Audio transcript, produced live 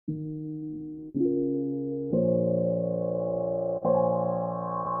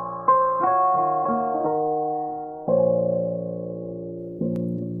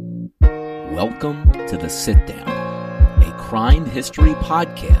Welcome to The Sit Down, a crime history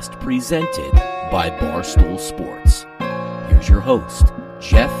podcast presented by Barstool Sports. Here's your host,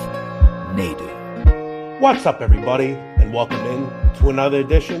 Jeff Nadeau. What's up, everybody, and welcome in to another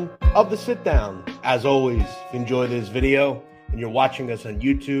edition of The Sit Down. As always, if you enjoy this video and you're watching us on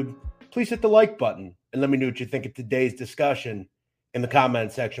YouTube, please hit the like button and let me know what you think of today's discussion in the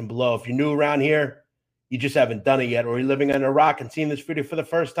comment section below. If you're new around here, you just haven't done it yet, or you're living under a rock and seeing this video for the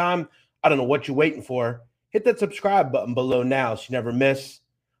first time, I don't know what you're waiting for. Hit that subscribe button below now so you never miss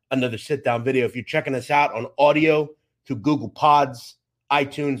another sit-down video. If you're checking us out on audio through Google Pods,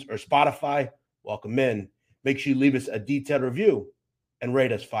 iTunes, or Spotify, welcome in. Make sure you leave us a detailed review and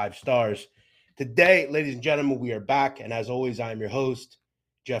rate us 5 stars. Today, ladies and gentlemen, we are back, and as always, I am your host,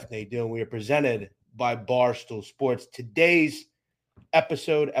 Jeff Nadeau, and we are presented by Barstool Sports. Today's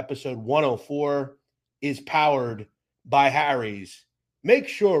episode 104, is powered by Harry's. Make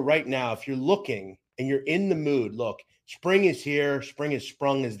sure right now, if you're looking and you're in the mood, look, spring is here, spring is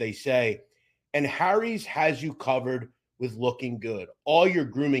sprung, as they say, and Harry's has you covered with looking good. All your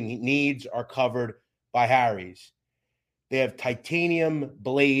grooming needs are covered by Harry's. They have titanium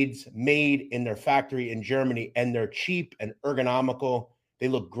blades made in their factory in Germany, and they're cheap and ergonomical. They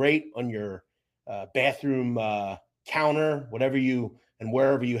look great on your bathroom counter, whatever you and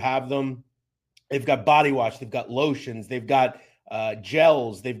wherever you have them. They've got body wash, they've got lotions, they've got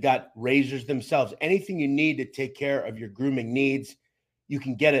gels, they've got razors themselves. Anything you need to take care of your grooming needs, you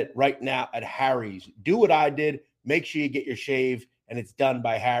can get it right now at Harry's. Do what I did. Make sure you get your shave, and it's done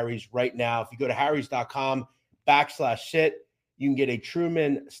by Harry's right now. If you go to harrys.com/sit, you can get a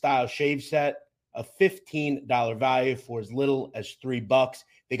Truman-style shave set, a $15 value for as little as $3.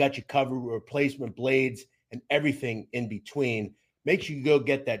 They got you covered with replacement blades and everything in between. Make sure you go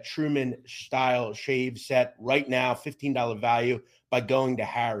get that Truman-style shave set right now, $15 value, by going to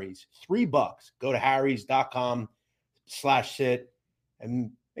Harry's. $3. Go to harrys.com/sit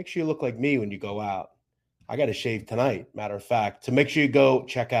and make sure you look like me when you go out. I got to shave tonight, matter of fact. So make sure you go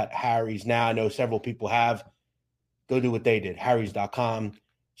check out Harry's now. I know several people have. Go do what they did,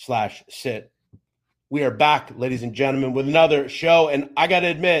 harrys.com/sit. We are back, ladies and gentlemen, with another show. And I got to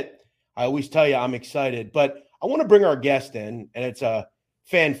admit, I always tell you I'm excited, but I want to bring our guest in, and it's a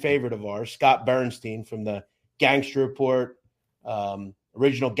fan favorite of ours, Scott Bernstein from the Gangster Report,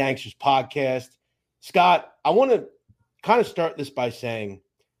 Original Gangsters podcast. Scott, I want to kind of start this by saying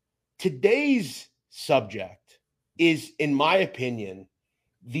today's subject is, in my opinion,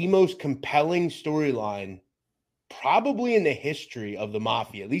 the most compelling storyline probably in the history of the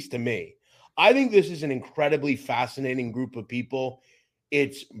mafia, at least to me. I think this is an incredibly fascinating group of people.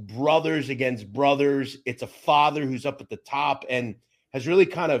 It's brothers against brothers. It's a father who's up at the top and has really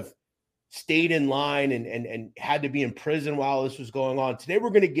kind of stayed in line and had to be in prison while this was going on. Today, we're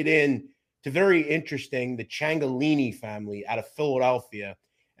going to get in to very interesting, the Ciancaglini family out of Philadelphia.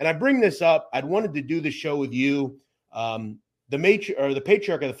 And I bring this up. I'd wanted to do the show with you. The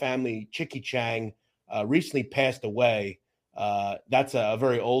patriarch of the family, Chicky Chang, recently passed away. That's a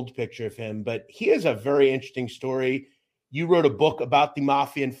very old picture of him, but he has a very interesting story. You wrote a book about the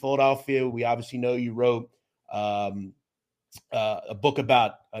mafia in Philadelphia. We obviously know you wrote a book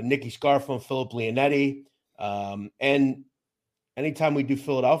about Nicky Scarfo and Philip Leonetti. And anytime we do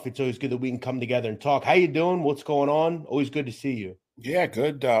Philadelphia, it's always good that we can come together and talk. How you doing? What's going on? Always good to see you. Yeah,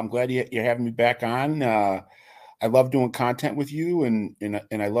 good. I'm glad you're having me back on. I love doing content with you, and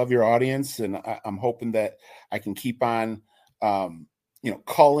I love your audience, and I'm hoping that I can keep on,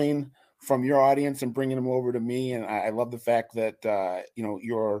 culling from your audience and bringing them over to me. And I love the fact that,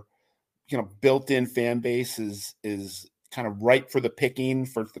 your, built-in fan base is kind of ripe for the picking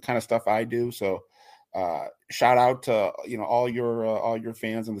for the kind of stuff I do. So shout out to, all your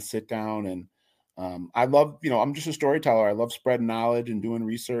fans on the sit down. And I love, I'm just a storyteller. I love spreading knowledge and doing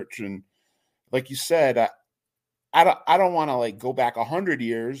research. And like you said, I don't want to go back 100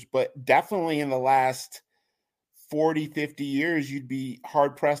 years, but definitely in the last 40, 50 years, you'd be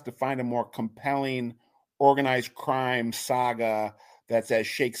hard-pressed to find a more compelling organized crime saga that's as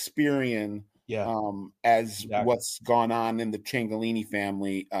Shakespearean as exactly what's gone on in the Ciancaglini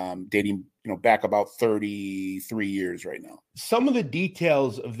family, dating back about 33 years right now. Some of the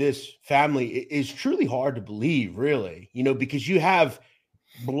details of this family is truly hard to believe, really, because you have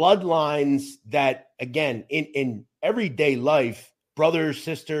bloodlines that, again, in everyday life, brothers,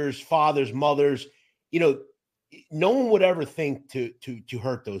 sisters, fathers, mothers, no one would ever think to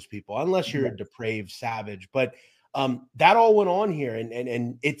hurt those people unless you're a depraved savage. But that all went on here,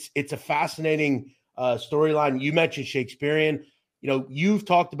 and it's a fascinating storyline. You mentioned Shakespearean. You've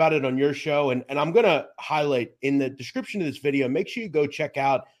talked about it on your show, and I'm going to highlight in the description of this video. Make sure you go check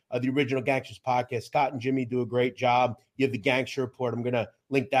out the Original Gangsters podcast. Scott and Jimmy do a great job. You have the Gangster Report. I'm going to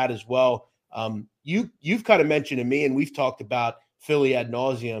link that as well. You've kind of mentioned to me, and we've talked about Philly ad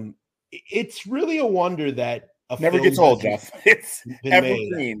nauseum. It's really a wonder that never gets old, Jeff. It's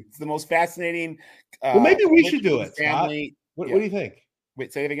evergreen. Made. It's the most fascinating. Well, maybe we should do it, family. Scott. What do you think?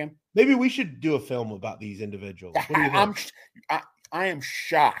 Wait, say it again. Maybe we should do a film about these individuals. What do you think? I am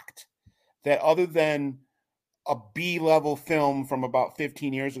shocked that other than a B-level film from about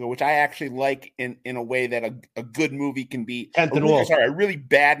 15 years ago, which I actually like in a way that a good movie can be. A really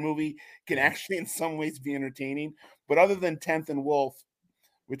bad movie can actually in some ways be entertaining. But other than 10th and Wolf,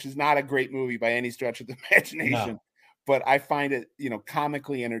 which is not a great movie by any stretch of the imagination, but I find it,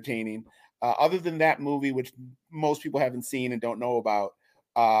 comically entertaining. Other than that movie, which most people haven't seen and don't know about,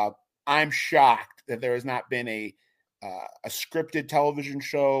 I'm shocked that there has not been a scripted television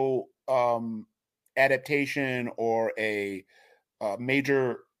show adaptation or a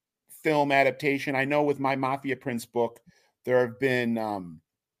major film adaptation. I know with my Mafia Prince book, there have been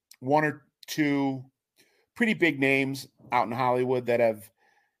one or two pretty big names out in Hollywood that have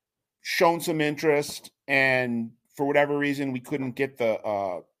shown some interest, and for whatever reason, we couldn't get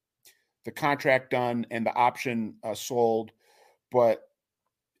the contract done and the option sold. But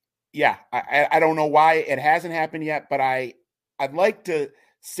yeah, I don't know why it hasn't happened yet, but I'd like to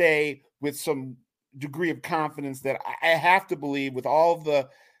say with some degree of confidence that I have to believe with all of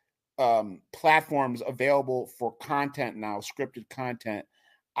the platforms available for content now, scripted content,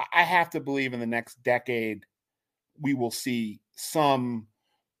 I have to believe in the next decade we will see some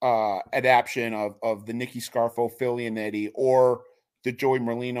adaptation of the Nicky Scarfo, Philly and Eddie, or the Joey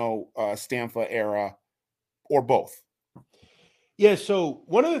Merlino Stanfa era, or both. Yeah, so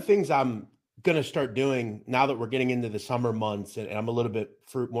one of the things I'm going to start doing now that we're getting into the summer months and I'm a little bit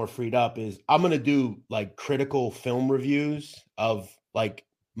more freed up is I'm going to do like critical film reviews of like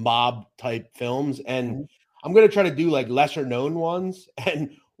mob type films. And I'm going to try to do like lesser known ones.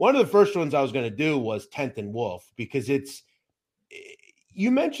 And one of the first ones I was going to do was 10th and Wolf, because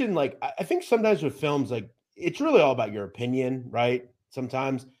you mentioned like, I think sometimes with films, like it's really all about your opinion, right?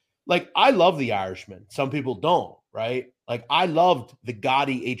 Sometimes like I love The Irishman. Some people don't, right? Like I loved the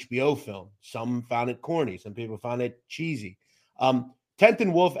gaudy HBO film. Some found it corny. Some people found it cheesy. 10th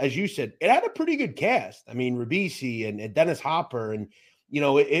and Wolf, as you said, it had a pretty good cast. I mean, Ribisi and Dennis Hopper, and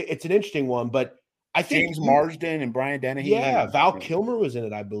it's an interesting one. But I think James Marsden and Brian Dennehy. Yeah, Val Kilmer was in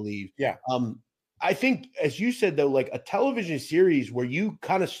it, I believe. Yeah. I think, as you said, though, like a television series where you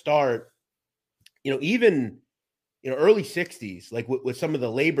kind of start, even early 60s, like with some of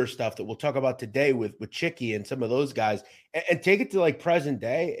the labor stuff that we'll talk about today with Chicky and some of those guys, and take it to like present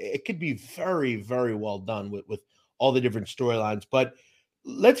day, it could be very, very well done with all the different storylines. But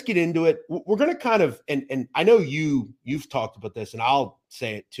let's get into it. We're going to kind of, and I know you've talked about this, and I'll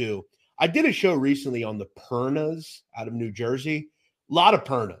say it too. I did a show recently on the Pernas out of New Jersey. A lot of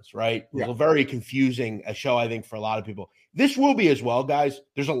Pernas, right? It was a very confusing show, I think, for a lot of people. This will be as well, guys.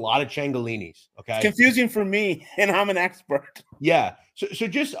 There's a lot of Ciancaglinis, okay? It's confusing for me, and I'm an expert. Yeah. So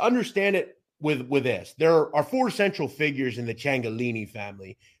just understand it with this. There are four central figures in the Ciancaglini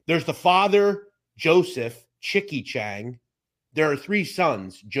family. There's the father, Joseph, Chicky Chang. There are three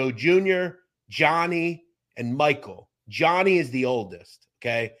sons, Joe Jr., Johnny, and Michael. Johnny is the oldest,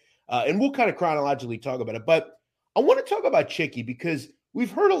 okay? And we'll kind of chronologically talk about it. But I want to talk about Chicky because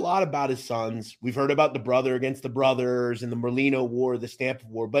we've heard a lot about his sons. We've heard about the brother against the brothers and the Merlino War, the Stamp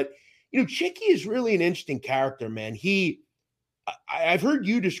War. But, Chicky is really an interesting character, man. I've heard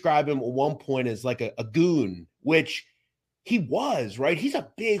you describe him at one point as like a goon, which he was, right? He's a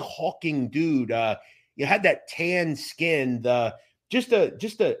big hulking dude. You had that tan skin, just a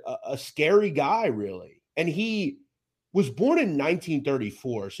scary guy, really. And he was born in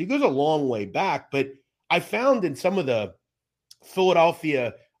 1934, so he goes a long way back. But I found in some of the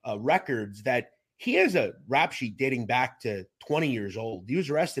Philadelphia records that he has a rap sheet dating back to 20 years old. He was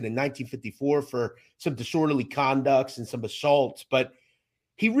arrested in 1954 for some disorderly conducts and some assaults, but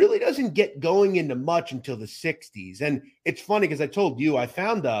he really doesn't get going into much until the 60s. And it's funny because I told you I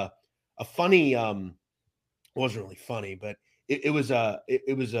found a funny, it wasn't really funny, but it was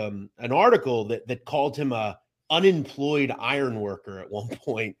an article that called him a unemployed iron worker at one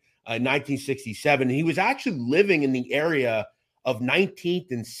point in 1967. And he was actually living in the area of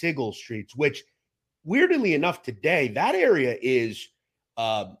 19th and Sigel Streets, which weirdly enough today, that area is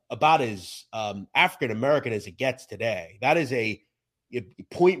about as African-American as it gets today. That is a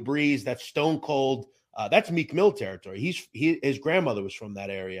Point Breeze, that's Stone Cold. That's Meek Mill territory. His grandmother was from that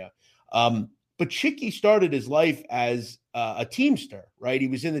area. But Chicky started his life as a Teamster, right? He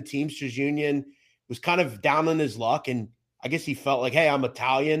was in the Teamsters Union, was kind of down on his luck. And I guess he felt like, hey, I'm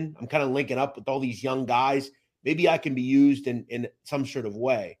Italian. I'm kind of linking up with all these young guys. Maybe I can be used in some sort of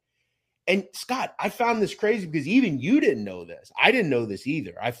way. And Scott, I found this crazy because even you didn't know this. I didn't know this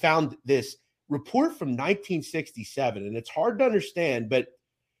either. I found this report from 1967, and it's hard to understand, but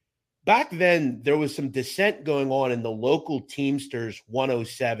back then there was some dissent going on in the local Teamsters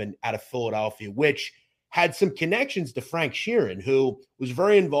 107 out of Philadelphia, which had some connections to Frank Sheeran, who was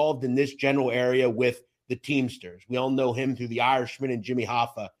very involved in this general area with the Teamsters. We all know him through the Irishman and Jimmy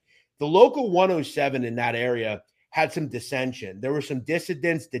Hoffa. The local 107 in that area had some dissension. There were some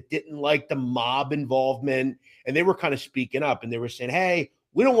dissidents that didn't like the mob involvement, and they were kind of speaking up, and they were saying, hey,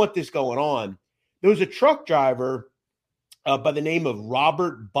 we don't want this going on. There was a truck driver by the name of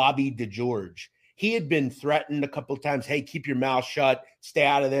Robert Bobby DeGeorge. He had been threatened a couple of times. Hey, keep your mouth shut. Stay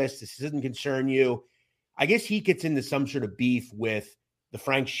out of this. This doesn't concern you. I guess he gets into some sort of beef with the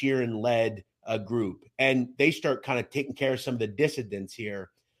Frank Sheeran-led group, and they start kind of taking care of some of the dissidents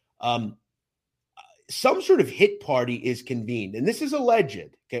here. Some sort of hit party is convened, and this is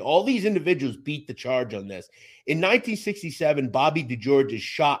alleged. Okay, all these individuals beat the charge on this. In 1967, Bobby DeGeorge is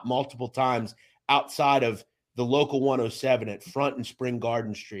shot multiple times outside of the local 107 at Front and Spring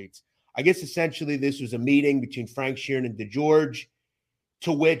Garden Streets. I guess essentially this was a meeting between Frank Sheeran and DeGeorge,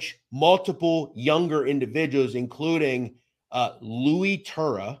 to which multiple younger individuals, including Rocco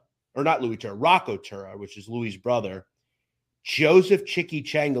Turra, which is Louis' brother, Joseph Chicky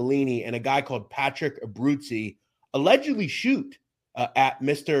Ciancaglini, and a guy called Patrick Abruzzi, allegedly shoot at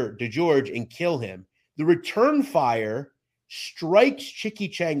Mr. DeGeorge and kill him. The return fire strikes Chicky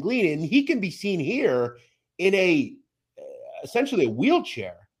Ciancaglini, and he can be seen here in essentially a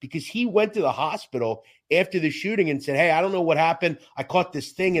wheelchair, because he went to the hospital after the shooting and said, hey, I don't know what happened. I caught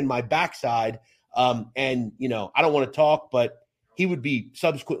this thing in my backside. And, I don't want to talk, but he would be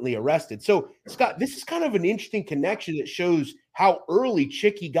subsequently arrested. So, Scott, this is kind of an interesting connection that shows how early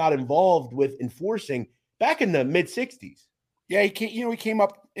Chicky got involved with enforcing back in the mid-'60s. Yeah, he came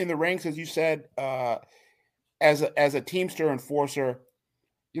up in the ranks, as you said, as a Teamster enforcer.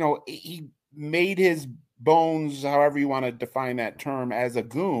 He made his bones, however you want to define that term, as a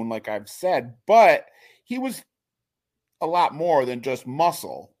goon, like I've said, but he was a lot more than just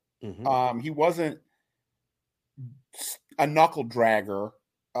muscle. Mm-hmm. He wasn't a knuckle dragger.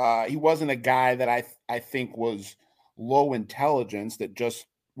 He wasn't a guy that I think was low intelligence that just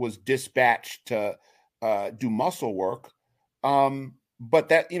was dispatched to do muscle work. But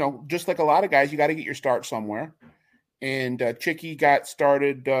that, just like a lot of guys, you got to get your start somewhere. And Chicky got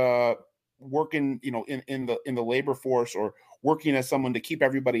started working, in the labor force, or working as someone to keep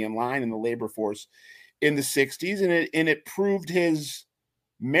everybody in line in the labor force in the 60s. And it proved his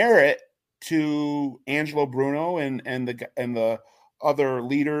merit to Angelo Bruno and the other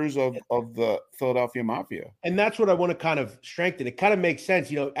leaders of the Philadelphia Mafia. And that's what I want to kind of strengthen. It kind of makes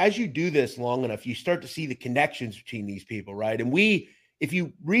sense. As you do this long enough, you start to see the connections between these people, right? And if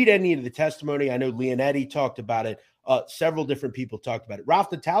you read any of the testimony, I know Leonetti talked about it. Several different people talked about it.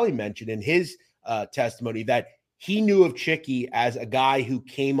 Ralph Natale mentioned in his testimony that he knew of Chicky as a guy who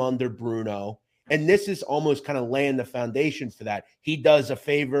came under Bruno. And this is almost kind of laying the foundation for that. He does a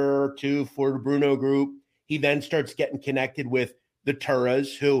favor or two for the Bruno group. He then starts getting connected with the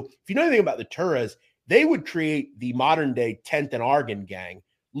Turras, who, if you know anything about the Turras, they would create the modern day 10th and Argon gang.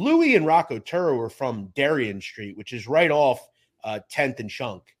 Louis and Rocco Turra were from Darien Street, which is right off 10th and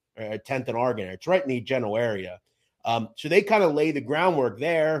Shunk, 10th and Argon. It's right in the general area. So they kind of lay the groundwork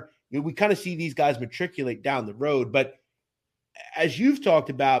there. We kind of see these guys matriculate down the road. But as you've talked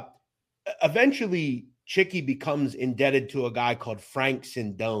about, eventually Chicky becomes indebted to a guy called Frank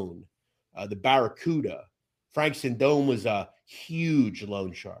Sindone, the Barracuda. Frank Sindone was a huge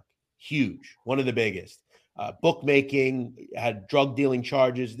loan shark, huge, one of the biggest. Bookmaking, had drug dealing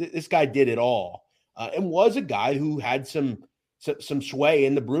charges. This guy did it all, and was a guy who had some sway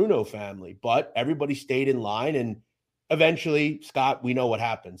in the Bruno family. But everybody stayed in line, and eventually, Scott, we know what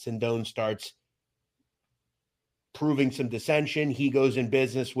happens. Sindone starts proving some dissension. He goes in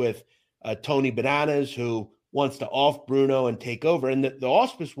business with Tony Bananas, who wants to off Bruno and take over. And the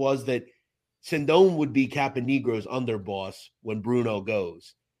auspice was that Sindone would be Caponegro's underboss when Bruno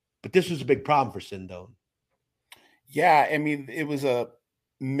goes. But this was a big problem for Sindone. Yeah, I mean, it was a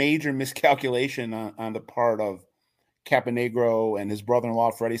major miscalculation on the part of Caponegro and his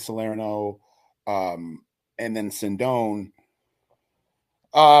brother-in-law, Freddie Salerno, and then Sindone.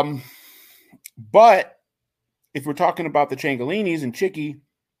 But if we're talking about the Ciancaglinis and Chicky,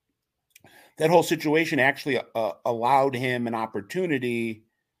 that whole situation actually allowed him an opportunity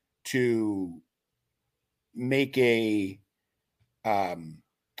to make a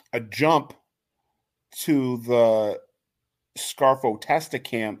jump to the Scarfo Testa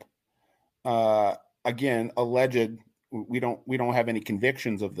camp, again, alleged. We don't have any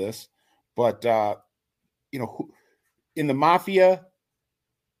convictions of this, but in the mafia,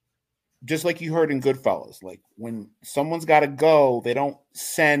 just like you heard in Goodfellas, like when someone's got to go, they don't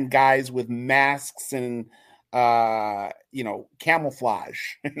send guys with masks and camouflage.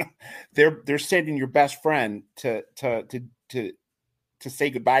 They're sending your best friend to say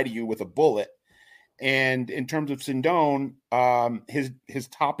goodbye to you with a bullet. And in terms of Sindone, his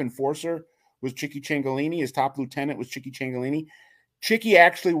top enforcer was Chicky Ciancaglini. His top lieutenant was Chicky Ciancaglini. Chicky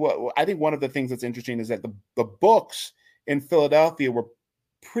actually, I think one of the things that's interesting is that the books in Philadelphia were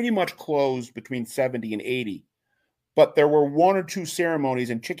pretty much closed between 70 and 80. But there were one or two ceremonies,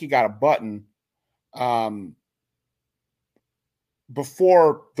 and Chicky got a button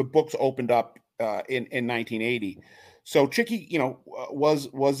before the books opened up in 1980. So Chicky,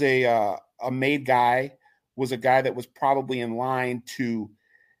 was a made guy, was a guy that was probably in line to,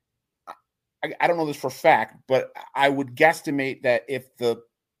 I don't know this for a fact, but I would guesstimate that if the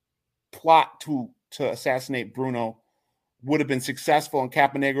plot to assassinate Bruno would have been successful and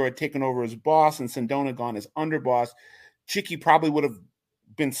Caponegro had taken over as boss and Sindone had gone as underboss, Chicky probably would have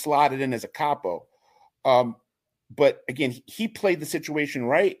been slotted in as a capo. But again, he played the situation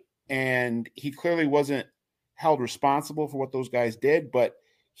right, and he clearly wasn't held responsible for what those guys did, but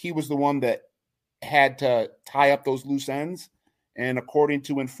he was the one that had to tie up those loose ends. And according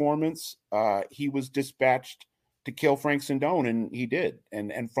to informants, he was dispatched to kill Frank Sindone, and he did.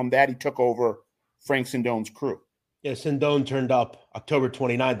 And from that, he took over Frank Sindone's crew. Yeah, Sindone turned up October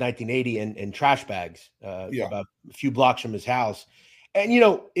 29, 1980 in trash bags about a few blocks from his house. And,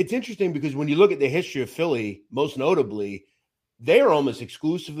 it's interesting because when you look at the history of Philly, most notably, they are almost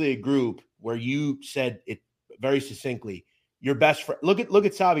exclusively a group where you said it very succinctly. Your best friend, look at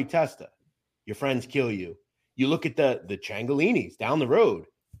Savi Testa. Your friends kill you. You look at the Ciancaglinis down the road,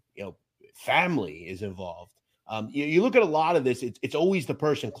 family is involved. You look at a lot of this, it's always the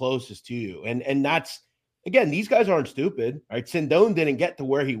person closest to you. And that's, again, these guys aren't stupid, right? Sindone didn't get to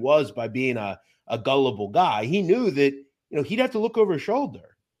where he was by being a gullible guy. He knew that, he'd have to look over his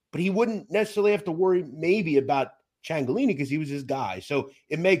shoulder, but he wouldn't necessarily have to worry maybe about Ciancaglini because he was his guy. So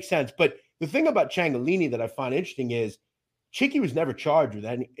it makes sense. But the thing about Ciancaglini that I find interesting is Chicky was never charged with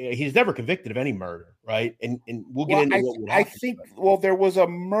any, he's never convicted of any murder, right? And we'll get into what would happen. I think, there was a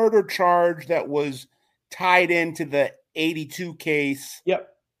murder charge that was tied into the 82 case. Yep.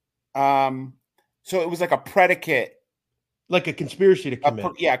 So it was like a predicate. Like a conspiracy to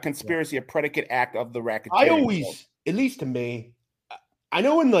commit. Conspiracy, a predicate act of the racketeering. I always, at least to me, I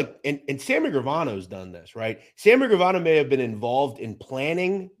know and Sammy Gravano's done this, right? Sammy Gravano may have been involved in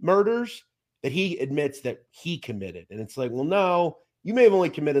planning murders that he admits that he committed. And it's like, well, no, you may have only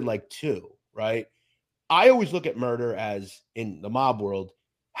committed like 2, right? I always look at murder as, in the mob world,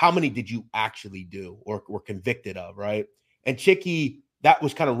 how many did you actually do or were convicted of, right? And Chicky, that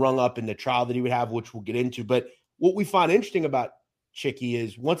was kind of rung up in the trial that he would have, which we'll get into. But what we find interesting about Chicky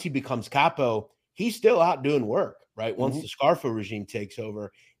is once he becomes capo, he's still out doing work, right? Once the Scarfo regime takes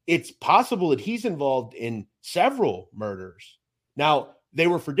over, it's possible that he's involved in several murders. Now, they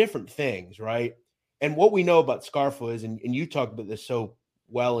were for different things, right? And what we know about Scarfo is, and you talk about this so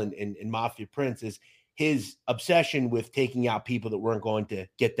well in Mafia Prince, is his obsession with taking out people that weren't going to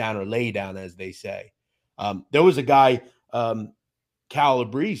get down or lay down, as they say. There was a guy,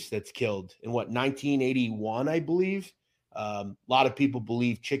 Calabrese, that's killed in 1981, I believe. A lot of people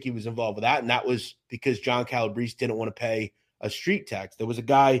believe Chicky was involved with that, and that was because John Calabrese didn't want to pay a street tax. There was a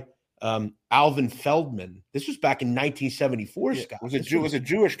guy, Alvin Feldman. This was back in 1974. Yeah, was a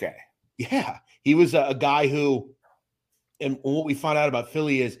Jewish guy. Yeah, he was a guy who, and what we found out about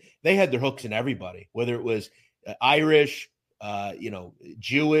Philly is they had their hooks in everybody, whether it was Irish,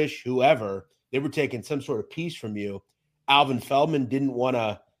 Jewish, whoever. They were taking some sort of piece from you. Alvin Feldman didn't want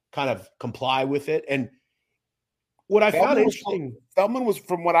to kind of comply with it, and what I found interesting, Feldman was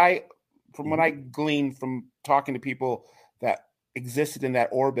from what I gleaned from talking to people that existed in that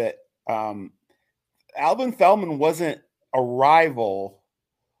orbit. Alvin Feldman wasn't a rival,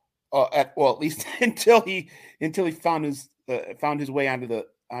 at least until he found his way onto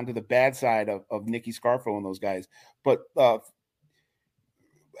the bad side of Nicky Scarfo and those guys. But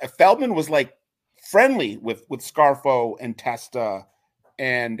Feldman was like friendly with Scarfo and Testa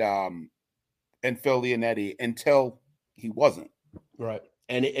and Phil Leonetti until he wasn't. Right.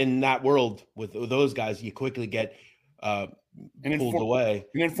 And in that world with those guys, you quickly get pulled away.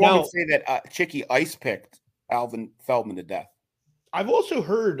 And informants say that Chicky ice picked Alvin Feldman to death. I've also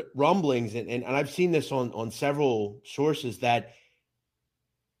heard rumblings, and I've seen this on several sources, that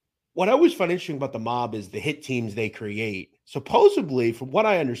what I always find interesting about the mob is the hit teams they create. Supposedly, from what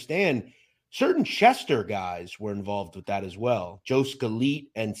I understand, certain Chester guys were involved with that as well. Joe Scalite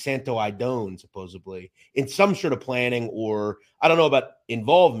and Santo Idone, supposedly, in some sort of planning, or I don't know about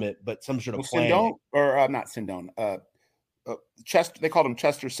involvement, but some sort of planning. Sindone, or not Sindone, Chester, they called him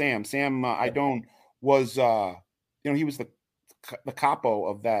Chester Sam. Sam Idone was, he was the capo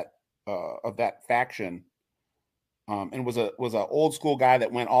of that faction. And was a old school guy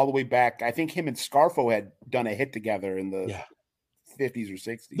that went all the way back. I think him and Scarfo had done a hit together in the 50s or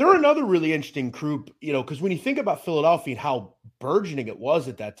 60s. They're another really interesting group, because when you think about Philadelphia and how burgeoning it was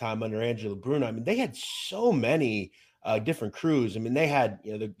at that time under Angelo Bruno, I mean, they had so many different crews. I mean, they had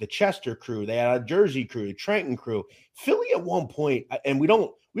the Chester crew, they had a Jersey crew, the Trenton crew. Philly at one point, and we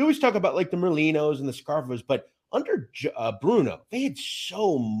always talk about like the Merlinos and the Scarfos, but under Bruno, they had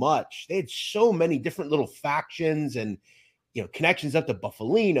so much. They had so many different little factions and connections up to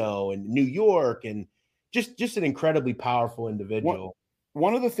Buffalino and New York, and just an incredibly powerful individual.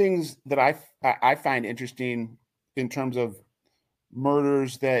 One of the things that I find interesting in terms of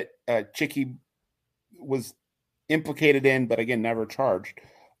murders that Chicky was implicated in, but again never charged.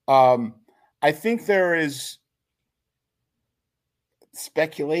 I think there is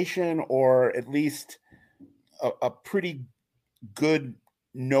speculation, or at least a pretty good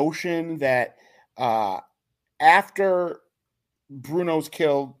notion that after Bruno's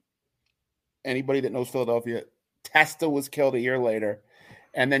killed, anybody that knows Philadelphia, Testa was killed a year later,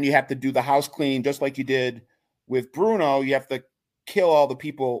 and then you have to do the house clean just like you did with Bruno. You have to kill all the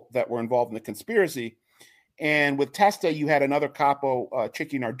people that were involved in the conspiracy. And with Testa, you had another capo,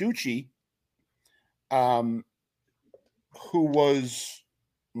 Chicky Narducci, who was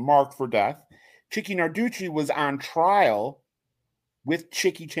marked for death. Chicky Narducci was on trial with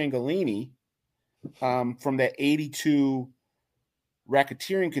Chicky Ciancaglini from the 82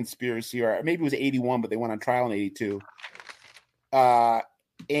 racketeering conspiracy, or maybe it was 81, but they went on trial in 82.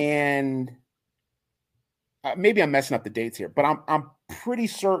 And maybe I'm messing up the dates here, but I'm pretty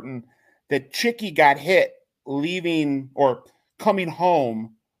certain that Chicky got hit leaving or coming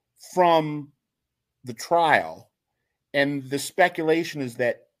home from the trial. And the speculation is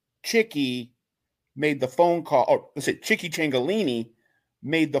that Chicky made the phone call, or let's say Chicky Ciancaglini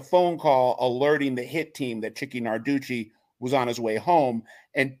made the phone call alerting the hit team that Chicky Narducci was on his way home.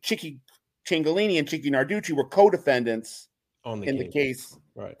 And Chicky Ciancaglini and Chicky Narducci were co-defendants in the case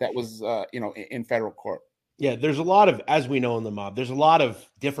that was, in federal court. Yeah, there's a lot of, as we know in the mob, there's a lot of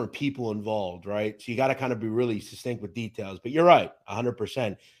different people involved, right? So you got to kind of be really succinct with details. But you're right,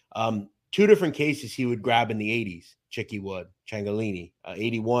 100%. Two different cases he would grab in the 80s, Chicky would, Ciancaglini,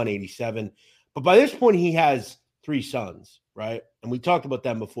 81, 87. But by this point, he has 3 sons, right? And we talked about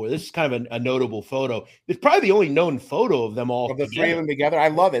them before. This is kind of a notable photo. It's probably the only known photo of them all. Of the 3 of them together. I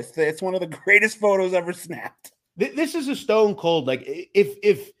love it. It's one of the greatest photos ever snapped. This is a stone cold. Like,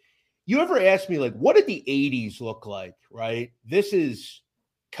 if you ever ask me, like, what did the 80s look like, right? This is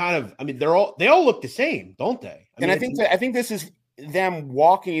kind of, I mean, they all look the same, don't they? I think this is them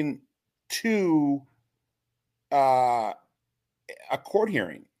walking to a court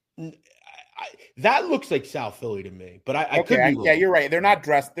hearing. That looks like South Philly to me, but I could be. Yeah, you're right. They're not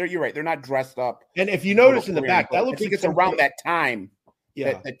dressed. You're right. They're not dressed up. And if you notice in the back, that looks. I think like it's around that time.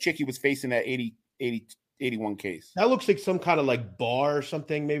 Yeah, that Chicky was facing that 81 case. That looks like some kind of like bar or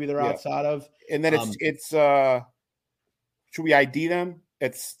something. Maybe they're outside of. And then it's. Should we ID them?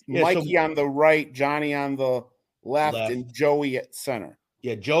 It's Mikey on the right, Johnny on the left, and Joey at center.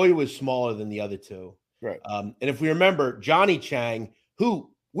 Yeah, Joey was smaller than the other 2. Right. And if we remember, Johnny Chang,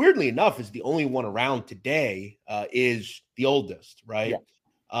 who weirdly enough is the only one around today, is the oldest, right?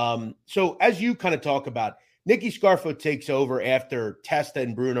 Yeah. So as you kind of talk about, Nicky Scarfo takes over after Testa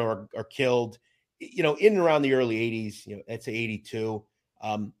and Bruno are killed, in and around the early 80s, that's 82.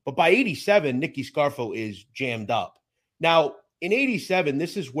 But by 87, Nicky Scarfo is jammed up. Now, in 87,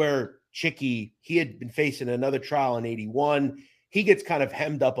 this is where Chicky, he had been facing another trial in 81. He gets kind of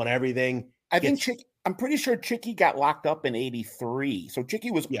hemmed up on everything. I'm pretty sure Chicky got locked up in 83. So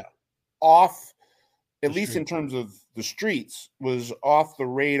Chicky was off, at least in terms of the streets, was off the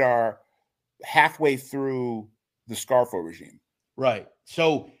radar halfway through the Scarfo regime. Right.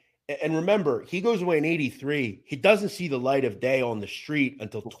 So, and remember, he goes away in 83. He doesn't see the light of day on the street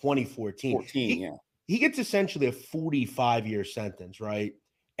until 2014. He gets essentially a 45-year sentence, right?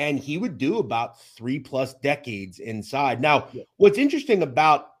 And he would do about 3+ decades inside. Now, what's interesting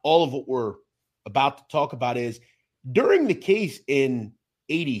about all of what we're about to talk about is during the case in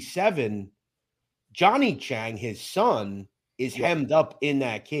 87, Johnny Chang, his son, is hemmed up in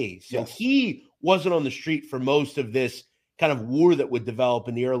that case. So he wasn't on the street for most of this kind of war that would develop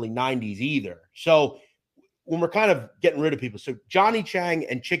in the early 90s either. So when we're kind of getting rid of people, so Johnny Chang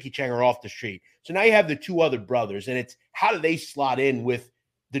and Chicky Chang are off the street. So now you have the two other brothers, and it's how do they slot in with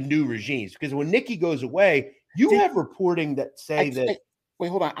the new regimes? Because when Nicky goes away, you have reporting that say that. Wait,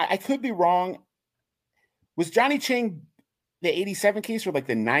 hold on. I could be wrong. Was Johnny Chang the 87 case or like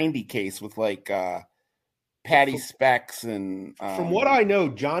the 90 case with like Patty Specs and from what I know,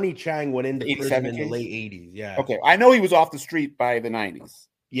 Johnny Chang went into prison in the late 80s. Yeah. Okay. I know he was off the street by the 90s.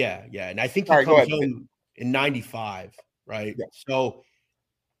 Yeah. And I think he comes home in 95, right? Yeah. So,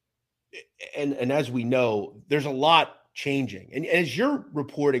 and as we know, there's a lot changing. And as your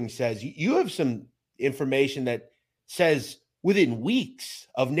reporting says, you have some information that says within weeks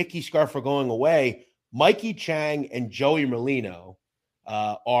of Nicky Scarfa going away, Mikey Chang and Joey Merlino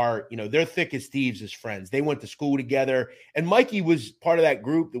are, they're thick as thieves as friends. They went to school together. And Mikey was part of that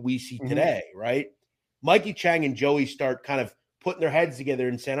group that we see today, right? Mikey Chang and Joey start kind of putting their heads together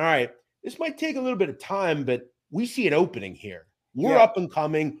and saying, all right, this might take a little bit of time, but we see an opening here. We're up and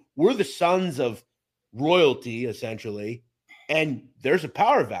coming. We're the sons of royalty, essentially. And there's a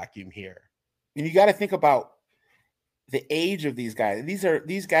power vacuum here. And you got to think about the age of these guys.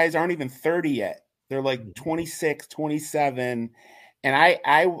 These guys aren't even 30 yet. They're like 26, 27. And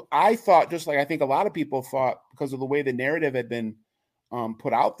I thought, just like I think a lot of people thought, because of the way the narrative had been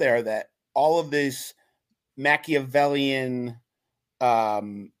put out there, that all of this Machiavellian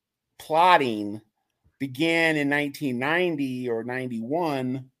plotting began in 1990 or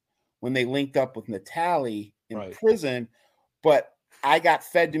 91 when they linked up with Natali in prison. But I got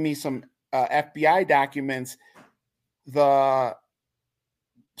fed to me some FBI documents. The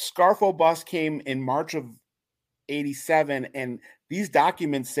Scarfo bus came in March of 87, and these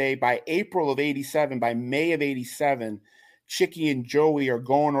documents say by April of 87, by May of 87, Chicky and Joey are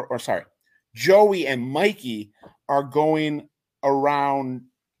going, or sorry, Joey and Mikey are going around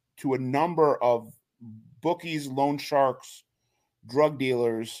to a number of bookies, loan sharks, drug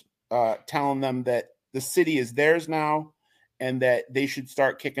dealers, telling them that the city is theirs now and that they should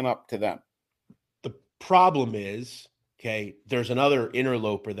start kicking up to them. The problem is, there's another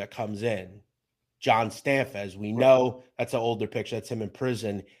interloper that comes in, John Stanfa. As we know, that's an older picture. That's him in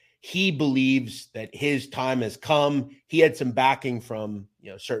prison. He believes that his time has come. He had some backing from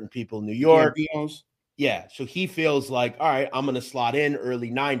certain people in New York. Yeah, so he feels like, all right, I'm going to slot in early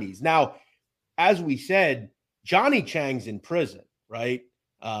 90s. Now, as we said, Johnny Chang's in prison, right?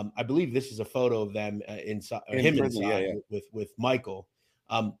 I believe this is a photo of them inside, or him prison, inside with Michael.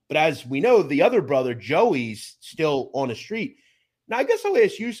 But as we know, the other brother, Joey's still on the street. Now, I guess I'll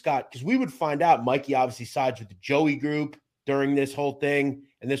ask you, Scott, because we would find out Mikey obviously sides with the Joey group during this whole thing,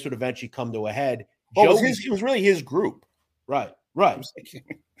 and this would eventually come to a head. It was really his group. Right.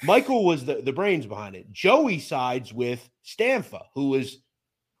 Michael was the brains behind it. Joey sides with Stanfa, who was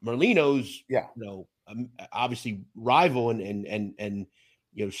Merlino's, obviously rival and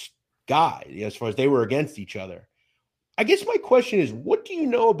guy, as far as they were against each other. I guess my question is, what do you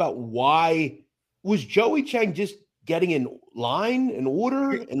know about why was Joey Chang just getting in line in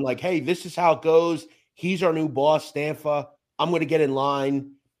order and like, hey, this is how it goes. He's our new boss, Stanfa. I'm going to get in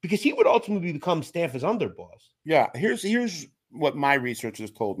line, because he would ultimately become Stanfa's underboss. Yeah. Here's what my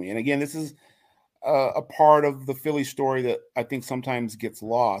researchers told me. And again, this is a part of the Philly story that I think sometimes gets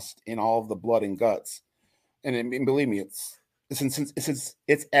lost in all of the blood and guts. And believe me, it's as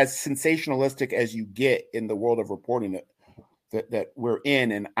sensationalistic as you get in the world of reporting that we're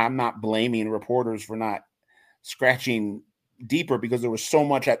in. And I'm not blaming reporters for not scratching deeper, because there was so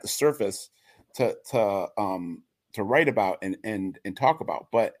much at the surface to write about and talk about.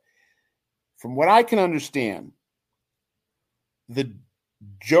 But from what I can understand, the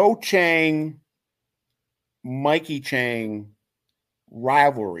Joe Chang, Mikey Chang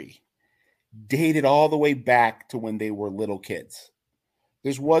rivalry dated all the way back to when they were little kids.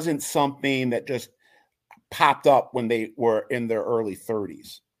 This wasn't something that just popped up when they were in their early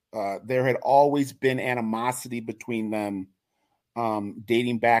 30s. There had always been animosity between them,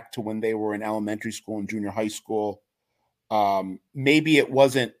 dating back to when they were in elementary school and junior high school. Maybe it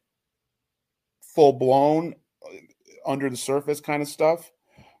wasn't full blown under the surface kind of stuff,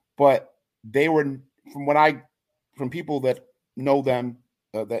 but they were, from people that know them,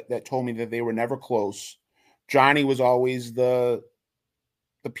 that told me that they were never close. Johnny was always the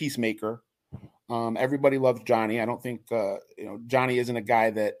peacemaker. Everybody loves Johnny. I don't think Johnny isn't a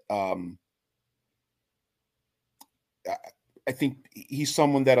guy that I think he's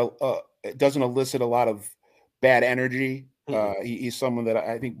someone that doesn't elicit a lot of bad energy. He's someone that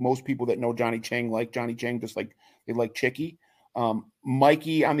I think most people that know Johnny Chang like Johnny Chang, just like they like Chicky.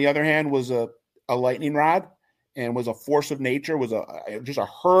 Mikey, on the other hand, was a lightning rod. and was a force of nature, was just a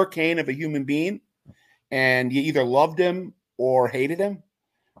hurricane of a human being, and you either loved him or hated him.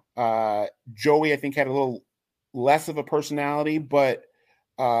 Joey, I think, had a little less of a personality, but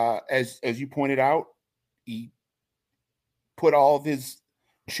as you pointed out, he put all of his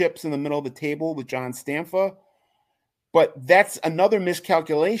chips in the middle of the table with John Stanfa. But that's another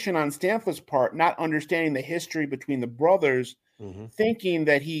miscalculation on Stanfa's part, not understanding the history between the brothers, thinking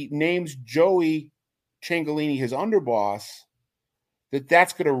that he names Joey Ciancaglini his underboss,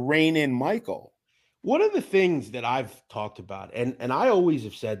 that's going to rein in Michael. One of the things that I've talked about, and I always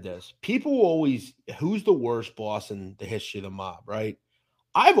have said this, people will always, who's the worst boss in the history of the mob, right?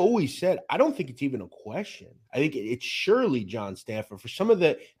 I've always said, I don't think it's even a question. I think it's surely John Stanfa for some of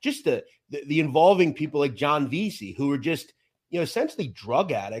the involving people like John Vesey, who were just, essentially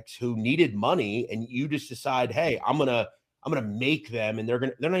drug addicts who needed money. And you just decide, hey, I'm going to make them, and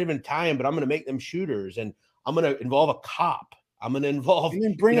they're not even Italian, but I'm going to make them shooters. And I'm going to involve a cop. I'm going to involve, and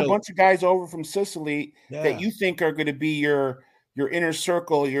then bring a bunch of guys over from Sicily that you think are going to be your inner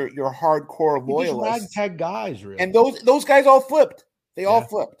circle, your hardcore loyalists. Just ragtag guys, really. And those guys all flipped. They all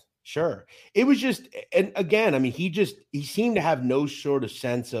flipped. Sure. It was just, and again, I mean, he seemed to have no sort of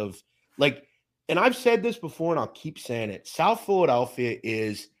sense of like, and I've said this before and I'll keep saying it. South Philadelphia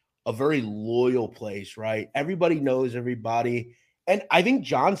is a very loyal place, right? Everybody knows everybody. And I think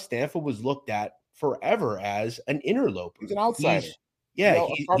John Stanfa was looked at forever as an interloper. He's an outsider.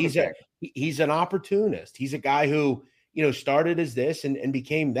 He's an opportunist. He's a guy who, started as this and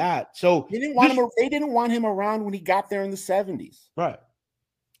became that. So they didn't want him around when he got there in the 70s. Right.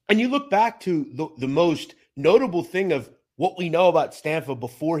 And you look back to the most notable thing of what we know about Stanfa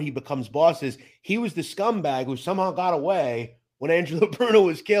before he becomes boss is he was the scumbag who somehow got away when Angelo Bruno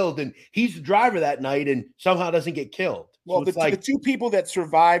was killed, and he's the driver that night and somehow doesn't get killed. Well, so the two people that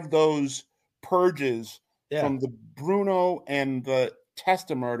survived those purges from the Bruno and the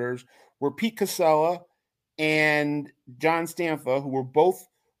Testa murders were Pete Casella and John Stanfa, who were both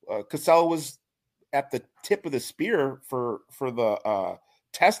Casella was at the tip of the spear for the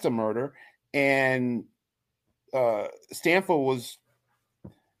Testa murder, and Stanfa was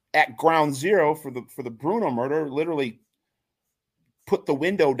at ground zero for the Bruno murder. Literally put the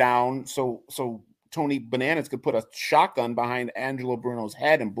window down so Tony Bananas could put a shotgun behind Angelo Bruno's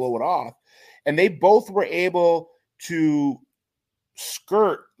head and blow it off. And they both were able to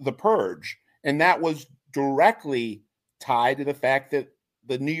skirt the purge. And that was directly tied to the fact that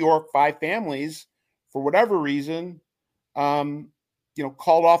the New York five families, for whatever reason,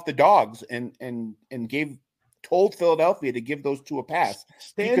 called off the dogs and told Philadelphia to give those two a pass.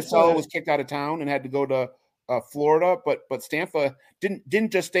 Casella was kicked out of town and had to go to Florida, but Stanfa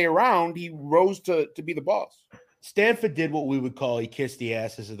didn't just stay around. He rose to be the boss. Stanfa did what we would call he kissed the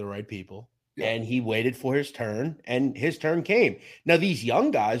asses of the right people. And he waited for his turn, and his turn came. Now, these young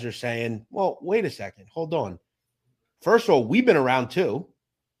guys are saying, well, wait a second. Hold on. First of all, we've been around too.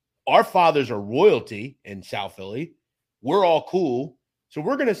 Our fathers are royalty in South Philly. We're all cool. So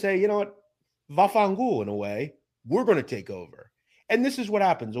we're going to say, you know what? Vafangul, in a way. We're going to take over. And this is what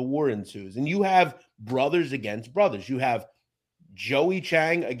happens. A war ensues. And you have brothers against brothers. You have Joey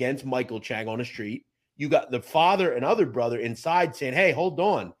Chang against Michael Chang on a street. You got the father and other brother inside saying, hey, hold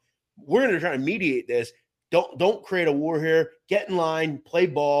on. We're going to try to mediate this. Don't create a war here. Get in line, play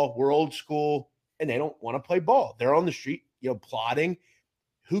ball. We're old school. And they don't want to play ball. They're on the street, plotting.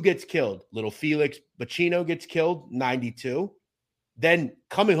 Who gets killed? Little Felix Bacino gets killed, 92. Then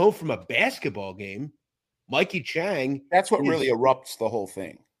coming home from a basketball game, Mikey Chang. That's what really erupts the whole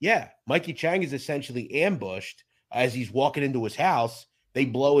thing. Yeah. Mikey Chang is essentially ambushed as he's walking into his house. They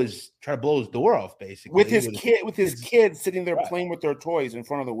try to blow his door off, basically. With his kid sitting there playing with their toys in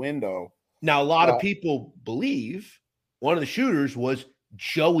front of the window. Now, a lot of people believe one of the shooters was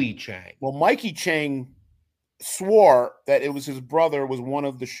Joey Chang. Well, Mikey Chang swore that it was his brother was one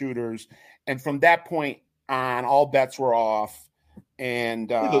of the shooters. And from that point on, all bets were off. And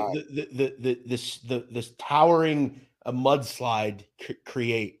this towering mudslide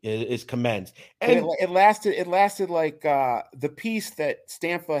is commenced, and it lasted like the piece that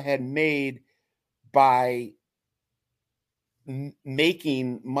Stanfa had made by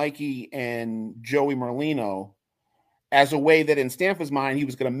making Mikey and Joey Merlino as a way that in Stanfa's mind he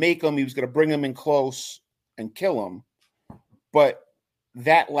was going to make them, he was going to bring them in close and kill them, but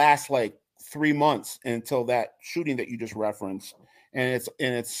that lasts like 3 months until that shooting that you just referenced. And it's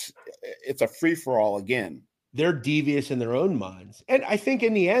a free-for-all again. They're devious in their own minds. And I think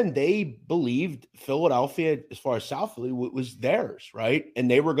in the end, they believed Philadelphia, as far as South Philly, was theirs, right? And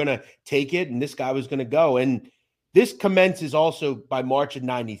they were going to take it, and this guy was going to go. And this commences also by March of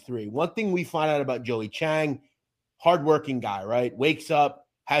 93. One thing we find out about Joey Chang, hardworking guy, right? Wakes up,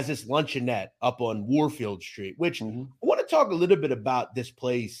 has this luncheonette up on Warfield Street, which I want to talk a little bit about this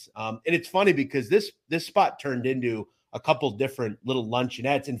place. And it's funny because this spot turned into a couple different little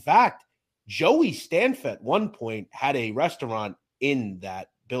luncheonettes. In fact, Joey Stanfa at one point had a restaurant in that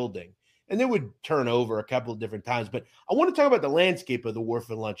building, and they would turn over a couple of different times. But I want to talk about the landscape of the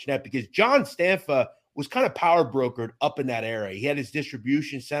Warfield Luncheonette because John Stanfa was kind of power brokered up in that area. He had his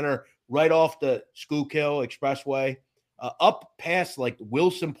distribution center right off the Schuylkill Expressway, up past like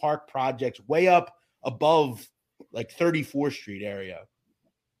Wilson Park projects, way up above like 34th Street area,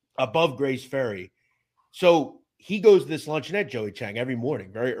 above Grace Ferry. So he goes to this luncheonette, Joey Chang, every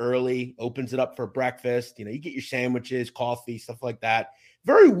morning, very early, opens it up for breakfast. You get your sandwiches, coffee, stuff like that.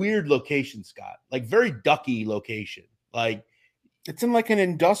 Very weird location, Scott, like very ducky location. Like it's in like an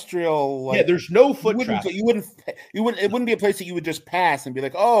industrial, like, there's no foot traffic. It wouldn't be a place that you would just pass and be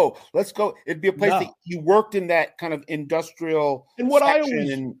like, oh, let's go. It'd be a place that you worked in that kind of industrial. And what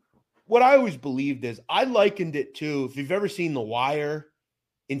I always believed is I likened it to, if you've ever seen The Wire,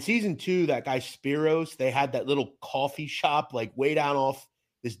 in season 2, that guy Spiros, they had that little coffee shop like way down off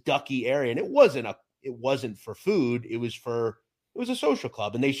this ducky area. And it wasn't for food. It was a social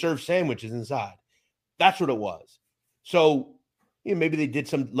club, and they served sandwiches inside. That's what it was. So, maybe they did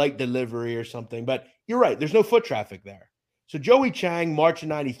some light delivery or something, but you're right. There's no foot traffic there. So Joey Chang, March of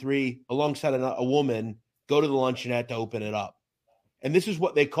 93, alongside a woman, go to the luncheonette to open it up. And this is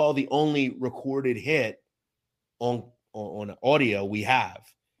what they call the only recorded hit on audio we have.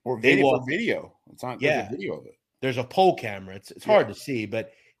 Or video. It's not there's a video of it. There's a pole camera. It's hard to see,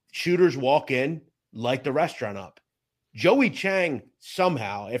 but shooters walk in, light the restaurant up. Joey Chang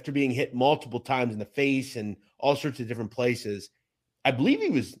somehow, after being hit multiple times in the face and all sorts of different places, I believe he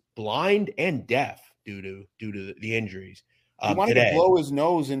was blind and deaf due to the injuries. He wanted to blow his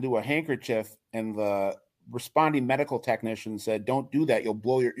nose into a handkerchief, and the responding medical technician said, "Don't do that. You'll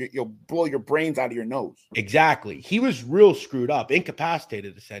blow your brains out of your nose." Exactly. He was real screwed up,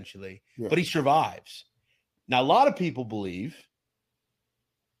 incapacitated essentially, but he survives. Now, a lot of people believe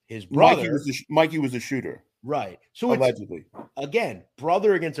his brother, Mikey was the shooter. Right. So allegedly, again,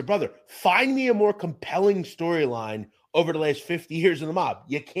 brother against a brother. Find me a more compelling storyline over the last 50 years in the mob.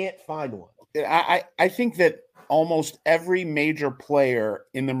 You can't find one. I think that almost every major player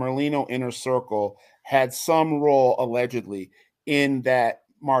in the Merlino inner circle had some role, allegedly, in that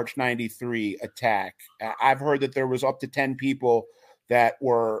March 93 attack. I've heard that there was up to 10 people that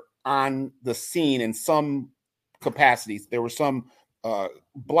were on the scene in some capacities. There were some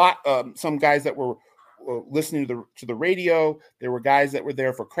guys that were listening to the radio. There were guys that were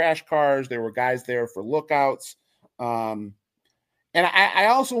there for crash cars. There were guys there for lookouts. And I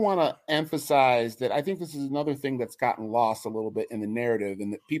also want to emphasize that I think this is another thing that's gotten lost a little bit in the narrative,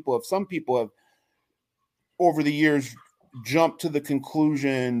 and that some people have over the years jumped to the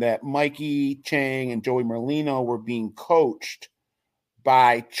conclusion that Mikey Chang and Joey Merlino were being coached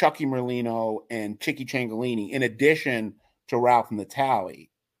by Chucky Merlino and Chicky Ciancaglini, in addition to Ralph Natale.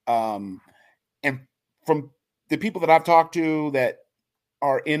 And from the people that I've talked to that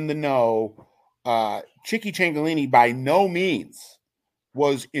are in the know, Chicky Ciancaglini by no means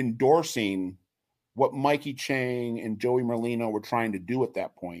was endorsing what Mikey Chang and Joey Merlino were trying to do at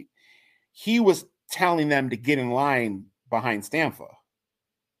that point. He was telling them to get in line behind Stanfa.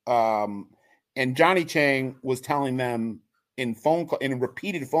 And Johnny Chang was telling them in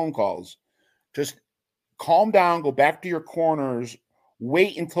repeated phone calls, just calm down, go back to your corners,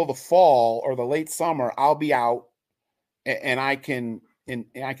 wait until the fall or the late summer. I'll be out and I can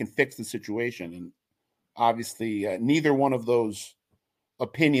fix the situation. And obviously neither one of those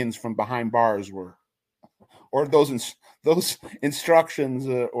opinions from behind bars or those instructions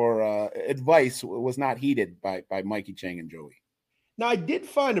or advice was not heeded by Mikey Chang and Joey. Now, I did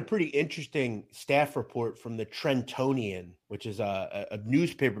find a pretty interesting staff report from the Trentonian, which is a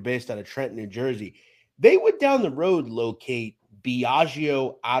newspaper based out of Trenton, New Jersey. They would down the road locate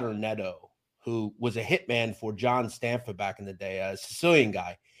Biagio Adornetto, who was a hitman for John Stanfa back in the day, a Sicilian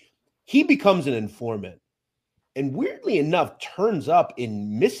guy. He becomes an informant, and weirdly enough, turns up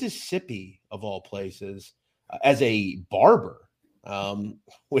in Mississippi, of all places, as a barber,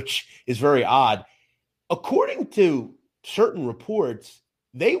 which is very odd. According to certain reports,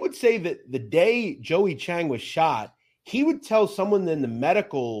 they would say that the day Joey Chang was shot, he would tell someone in the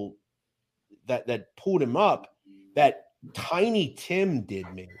medical that pulled him up that Tiny Tim did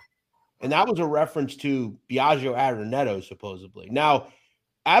me. And that was a reference to Biagio Adornetto, supposedly. Now,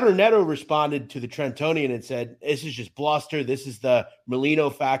 Adornetto responded to the Trentonian and said, this is just bluster. This is the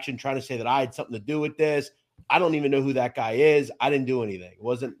Merlino faction trying to say that I had something to do with this. I don't even know who that guy is. I didn't do anything. It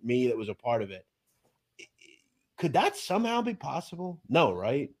wasn't me that was a part of it. Could that somehow be possible? No,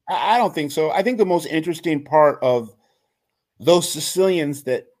 right? I don't think so. I think the most interesting part of those Sicilians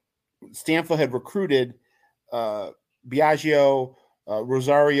that Stanfa had recruited, Biagio,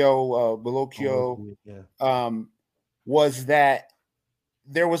 Rosario, Bellocchio, Yeah. Was that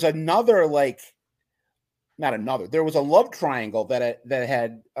there was another, there was a love triangle that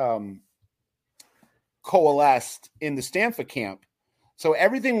had coalesced in the Stanfa camp. So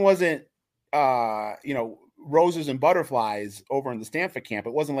everything wasn't, roses and butterflies over in the Stanfa camp.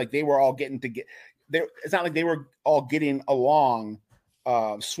 It wasn't like they were all getting there. It's not like they were all getting along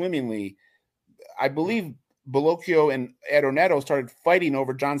swimmingly. I believe Bellocchio and Adornetto started fighting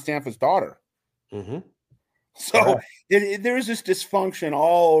over John Stanfa's daughter. Mm-hmm. So there is this dysfunction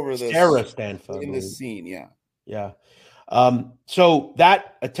all over Sarah Stanfa in this scene. Yeah. Yeah. So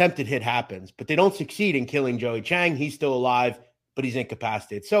that attempted hit happens, but they don't succeed in killing Joey Chang. He's still alive, but he's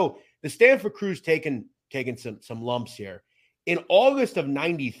incapacitated. So the Stanfa crew's taken some lumps here. In August of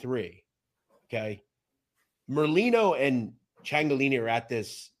 93, okay, Merlino and Ciancaglini are at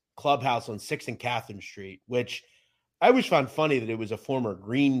this clubhouse on 6th and Catherine Street, which I always found funny that it was a former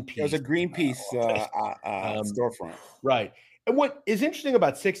Greenpeace. It was a Greenpeace storefront. Right. And what is interesting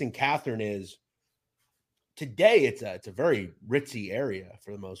about 6th and Catherine is today it's a very ritzy area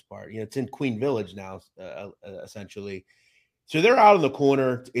for the most part. It's in Queen Village now, essentially. So they're out in the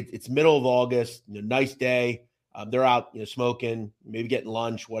corner. It's middle of August, nice day. They're out, smoking, maybe getting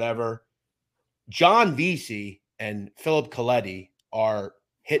lunch, whatever. John Vesey and Philip Coletti are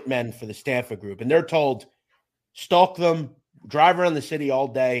hitmen for the Stanfa group, and they're told, stalk them, drive around the city all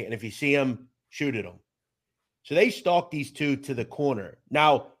day, and if you see them, shoot at them. So they stalk these two to the corner.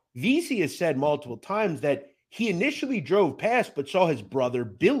 Now, Vesey has said multiple times that he initially drove past but saw his brother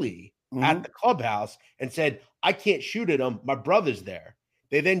Billy at the clubhouse and said, I can't shoot at him. My brother's there.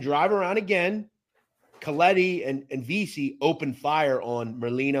 They then drive around again. Coletti and Vesey open fire on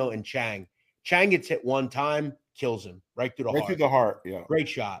Merlino and Chang. Chang gets hit one time, kills him right through the heart. Right through the heart, yeah. Great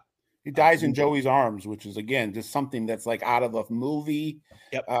shot. He dies in Joey's arms, which is, again, just something that's like out of a movie.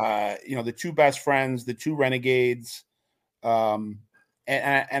 Yep. The two best friends, the two renegades. And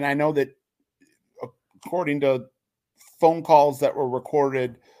I know that according to phone calls that were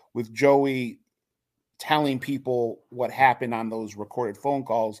recorded with Joey telling people what happened on those recorded phone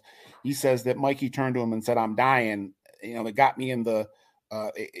calls, he says that Mikey turned to him and said, I'm dying. They got me in the,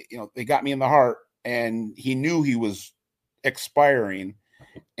 they got me in the heart, and he knew he was expiring.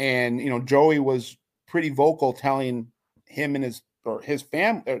 And, Joey was pretty vocal telling him and his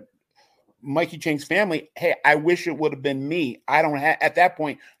family, Mikey Chang's family, hey, I wish it would have been me. I don't have, at that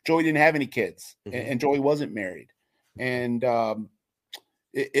point, Joey didn't have any kids, and Joey wasn't married. And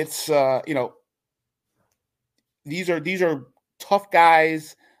these are tough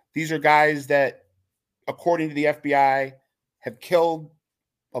guys. These are guys that, according to the FBI, have killed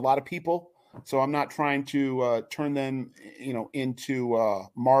a lot of people. So I'm not trying to turn them, into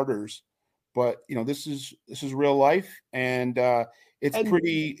martyrs, but this is real life, and it's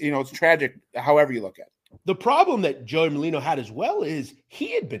pretty, it's tragic. However you look at it. The problem that Joey Merlino had as well is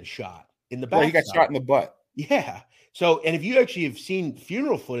he had been shot in the back. Well, he got shot in the butt. Yeah. So, and if you actually have seen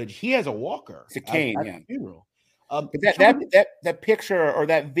funeral footage, he has a walker. It's a cane. At yeah. the funeral. But that picture or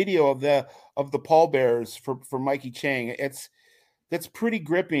that video of the pallbearers for Mikey Chang, that's pretty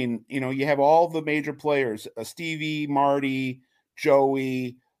gripping. You have all the major players, Stevie, Marty,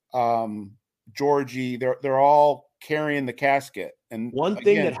 Joey, Georgie. They're all carrying the casket. And one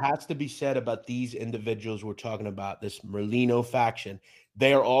thing that has to be said about these individuals we're talking about, this Merlino faction,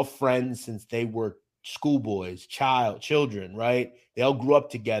 they are all friends since they were schoolboys, children, right? They all grew up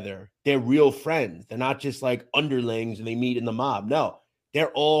together. They're real friends. They're not just like underlings and they meet in the mob. No,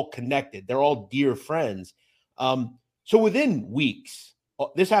 they're all connected. They're all dear friends. So within weeks,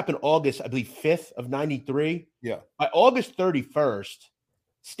 this happened August, I believe, 5th of 93. Yeah. By August 31st,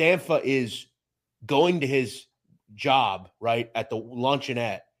 Stanfa is going to his job, right, at the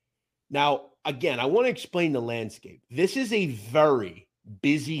luncheonette. Now, again, I want to explain the landscape. This is a very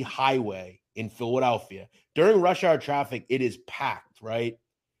busy highway in Philadelphia. During rush hour traffic, it is packed, right?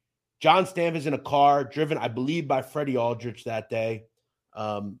 John Stanfa's in a car driven, I believe, by Freddie Aldrich that day.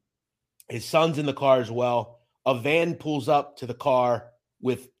 His son's in the car as well. A van pulls up to the car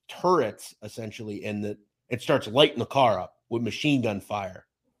with turrets, essentially, and it starts lighting the car up with machine gun fire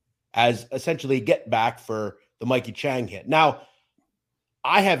as essentially a get back for the Mikey Chang hit. Now,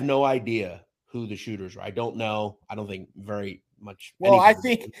 I have no idea who the shooters were. I don't know. I don't think very much. Well, I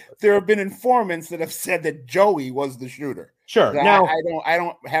think there have been informants that have said that Joey was the shooter. Sure. Now, I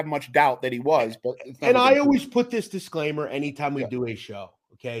don't have much doubt that he was, but and I always put this disclaimer anytime we do a show.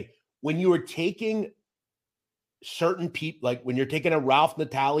 Okay, when you are taking certain people, like when you're taking a Ralph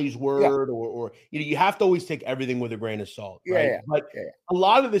Natalie's word, or you have to always take everything with a grain of salt, right? But a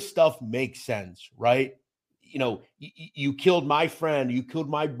lot of this stuff makes sense, right? You killed my friend, you killed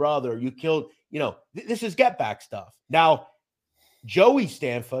my brother, you killed, this is get back stuff. Now, Joey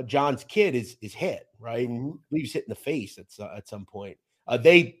Stanfa, John's kid, is hit, right? Mm-hmm. I believe he's hit in the face at some point.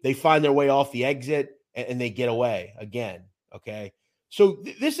 They find their way off the exit and they get away again. Okay, so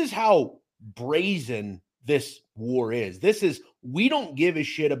this is how brazen this war is. We don't give a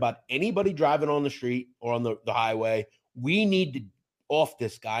shit about anybody driving on the street or on the highway. We need to off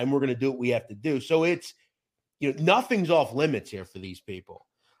this guy, and we're going to do what we have to do. So it's, nothing's off limits here for these people.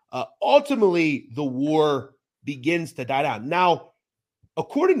 Ultimately, the war begins to die down. Now,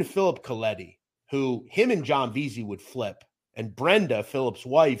 according to Philip Coletti, who him and John Vesey would flip, and Brenda, Philip's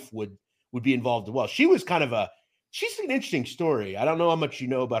wife, would be involved as well. She was she's an interesting story. I don't know how much you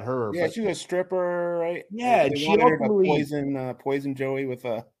know about her. Yeah, she was a stripper, right? Yeah, and she ultimately poison Joey with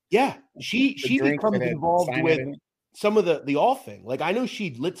a. Yeah, she becomes involved with some of the offing. Like, I know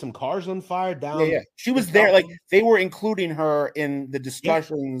she lit some cars on fire down. Yeah. She was there. Like, they were including her in the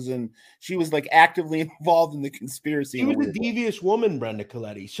discussions, and she was like actively involved in the conspiracy. She was a devious woman, Brenda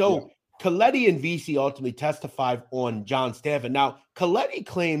Coletti. So Coletti and Vesey ultimately testified on John Stanfa. Now, Coletti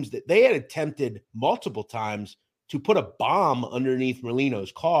claims that they had attempted multiple times to put a bomb underneath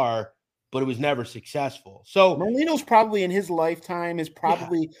Merlino's car, but it was never successful. So Merlino's probably in his lifetime has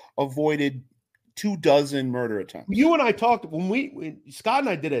probably avoided 24 murder attempts. You and I talked when Scott and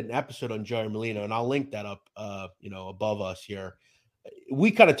I did an episode on Joey Merlino, and I'll link that up, above us here.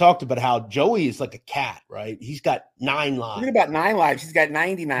 We kind of talked about how Joey is like a cat, right? He's got 9 lives. Forget about 9 lives. He's got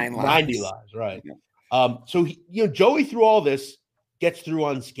 99 lives. 90 lives, right? Yeah. So Joey, through all this, gets through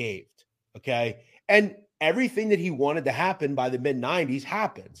unscathed. Okay, and everything that he wanted to happen by the mid-90s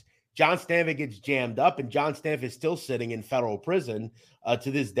happens. John Stanfa gets jammed up, and John Stanfa is still sitting in federal prison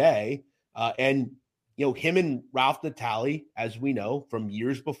to this day. And him and Ralph Natali, as we know from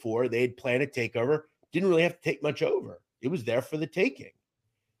years before, they had planned a takeover. Didn't really have to take much over. It was there for the taking.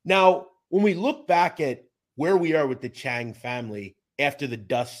 Now, when we look back at where we are with the Chang family after the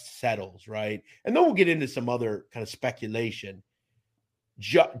dust settles, right? And then we'll get into some other kind of speculation.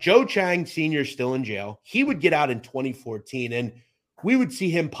 Joe Chang Sr. is still in jail. He would get out in 2014, and we would see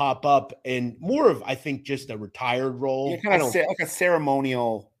him pop up in more of, I think, just a retired role. Yeah, kind of like a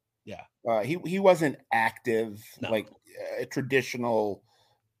ceremonial. Yeah. He wasn't active like a traditional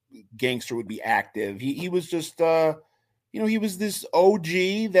gangster would be active. He was just, he was this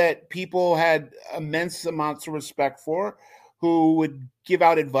OG that people had immense amounts of respect for, who would give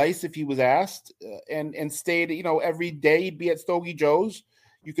out advice if he was asked, and stayed, every day he'd be at Stogie Joe's.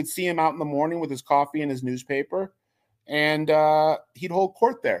 You could see him out in the morning with his coffee and his newspaper, and he'd hold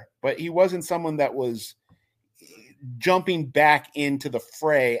court there. But he wasn't someone that was jumping back into the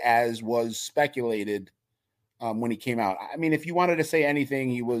fray as was speculated when he came out. I mean, if you wanted to say anything,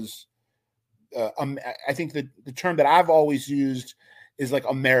 he was, I think the term that I've always used is like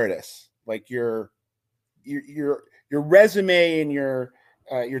emeritus, like your resume and your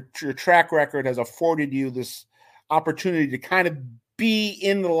track record has afforded you this opportunity to kind of be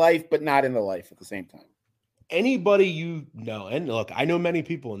in the life, but not in the life at the same time. Anybody and look, I know many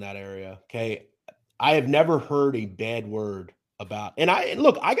people in that area. Okay. I have never heard a bad word about, and I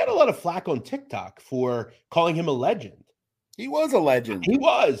got a lot of flack on TikTok for calling him a legend. He was a legend. He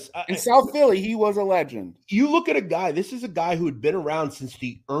was. In South Philly, he was a legend. You look at this is a guy who had been around since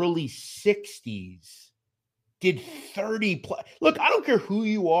the early 60s, did 30 plus. Look, I don't care who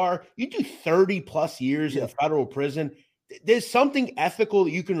you are. You do 30 plus years in federal prison. There's something ethical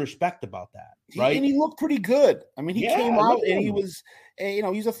that you can respect about that, right? And he looked pretty good. I mean, he came out and he was,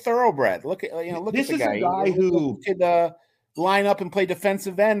 he's a thoroughbred. Look at, this at the guy. This is a guy who could line up and play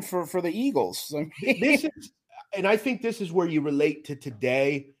defensive end for the Eagles. I mean, and I think this is where you relate to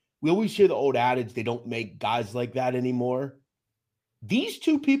today. We always hear the old adage, they don't make guys like that anymore. These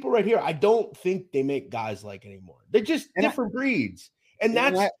two people right here, I don't think they make guys like anymore. They're just different breeds. And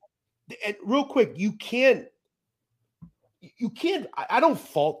and real quick, I don't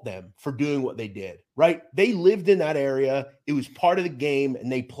fault them for doing what they did, right? They lived in that area. It was part of the game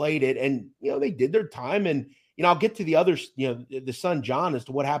and they played it, and, they did their time. And, I'll get to the others, the son, John, as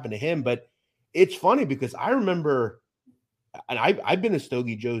to what happened to him. But it's funny because I remember, and I've been to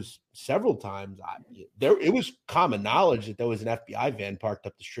Stogie Joe's several times. It was common knowledge that there was an FBI van parked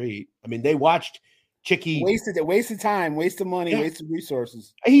up the street. I mean, they watched Chicky wasted time, wasted money, wasted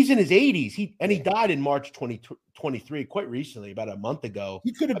resources. He's in his 80s. He died in March 2023, quite recently, about a month ago.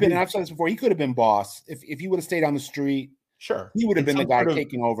 He could have been. I've said this before. He could have been boss if he would have stayed on the street. Sure, he would have been the guy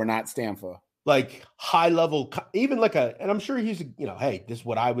taking over, not Stanfa. like high level, even like and I'm sure he's, hey, this is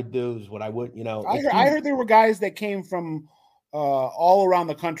what I would do, is what I would, I heard there were guys that came from all around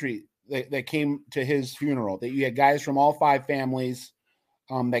the country that came to his funeral. That you had guys from all 5 families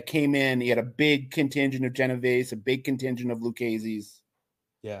that came in. He had a big contingent of Genovese, a big contingent of Lucchese's.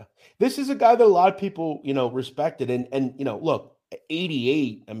 Yeah. This is a guy that a lot of people, respected. And look, at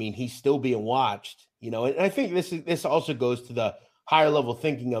 88, I mean, he's still being watched, and I think this also goes to the higher level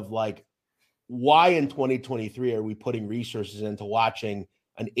thinking of like, why in 2023 are we putting resources into watching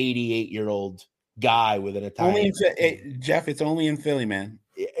an 88-year-old guy with an Italian? Jeff, it's only in Philly, man.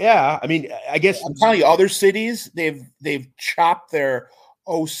 Yeah. I mean, I guess I'm telling you, other cities, they've chopped their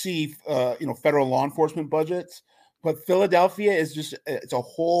OC, federal law enforcement budgets. But Philadelphia is it's a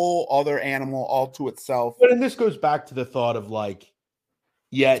whole other animal all to itself. But and this goes back to the thought of like,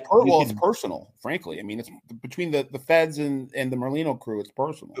 it's personal, frankly. I mean, it's between the feds and the Merlino crew, it's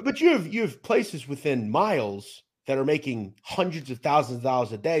personal. But you have places within miles that are making hundreds of thousands of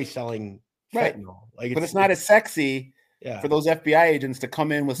dollars a day selling fentanyl. Like, but it's not as sexy for those FBI agents to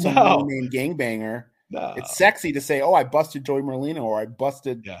come in with some no-name gangbanger. No. It's sexy to say, "Oh, I busted Joey Merlino," or "I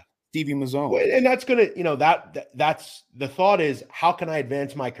busted Stevie Mazzone." And that's gonna, that's the thought is, how can I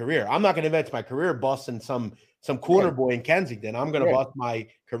advance my career? I'm not going to advance my career busting some corner boy in Kensington. I'm going to bust my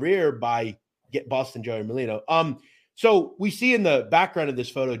career by busting Joey Merlino. So we see in the background of this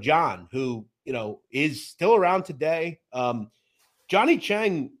photo, John, who, is still around today. Johnny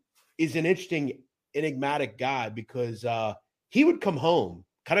Chang is an interesting, enigmatic guy because he would come home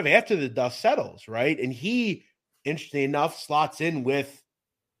kind of after the dust settles, right? And he, interestingly enough, slots in with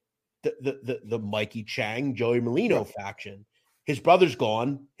the Mikey Chang, Joey Merlino faction. His brother's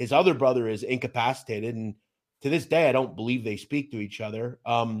gone. His other brother is incapacitated. And to this day, I don't believe they speak to each other.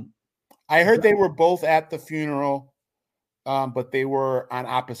 I heard they were both at the funeral, but they were on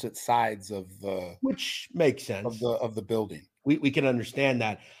opposite sides of which makes sense of the building. We can understand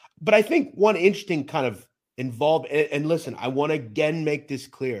that. But I think one interesting kind of involved, and listen, I want to again make this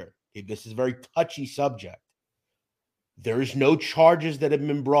clear. This is a very touchy subject. There is no charges that have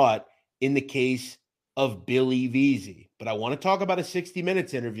been brought in the case of Billy Veazey. But I want to talk about a 60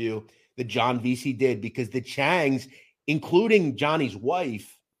 Minutes interview that John Veazey did, because the Changs, including Johnny's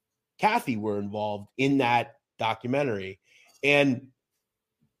wife, Kathy, were involved in that documentary. And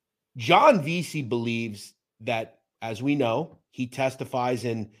John Veazey believes that, as we know, he testifies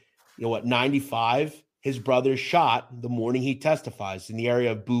in, 95, his brother shot the morning he testifies in the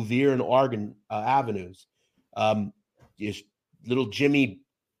area of Bouvier and Oregon Avenues. Just little Jimmy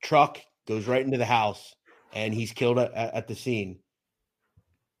truck goes right into the house, and he's killed at the scene.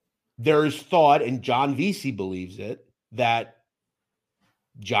 There is thought, and John Veazey believes it, that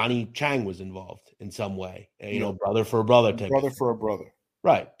Johnny Chang was involved in some way. Brother for a brother. Brother for a brother.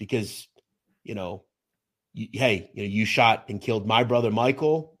 Right. Because, you shot and killed my brother,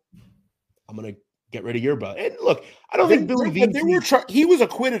 Michael. I'm going to get rid of your brother. And look, I don't think Billy Veazey... he was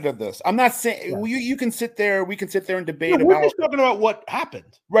acquitted of this. I'm not saying you can sit there. We can sit there and debate about. We're just talking about what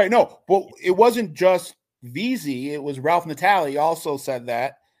happened, right? No, well, it wasn't just Veazey. It was Ralph Natale also said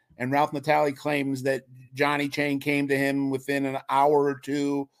that, and Ralph Natale claims that Johnny Chang came to him within an hour or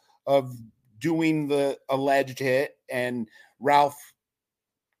two of doing the alleged hit, and Ralph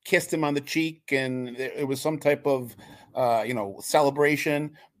kissed him on the cheek, and it was some type of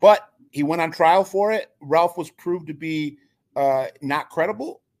celebration, but he went on trial for it. Ralph was proved to be not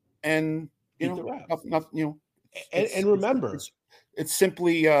credible, and nothing. And remember, it's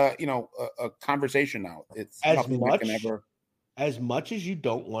simply a conversation now. It's as much as you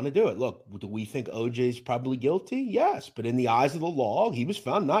don't want to do it. Look, do we think OJ's probably guilty? Yes, but in the eyes of the law, he was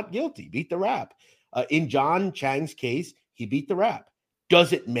found not guilty. Beat the rap. In John Chang's case, he beat the rap.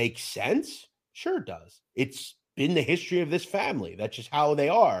 Does it make sense? Sure it does. It's been the history of this family. That's just how they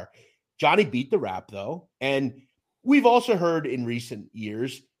are. Johnny beat the rap, though. And we've also heard in recent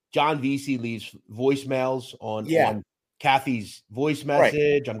years, John Veazey leaves voicemails on Kathy's voice message.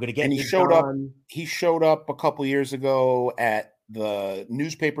 Right. I'm going to get and he showed up a couple years ago at the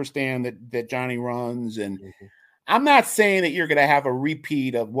newspaper stand that Johnny runs. And I'm not saying that you're going to have a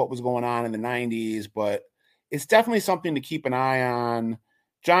repeat of what was going on in the 90s, but it's definitely something to keep an eye on.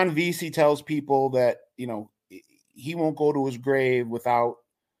 John Veazey tells people that, he won't go to his grave without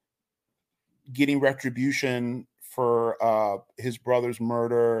getting retribution for his brother's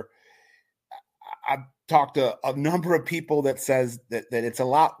murder. I've talked to a number of people that says that it's a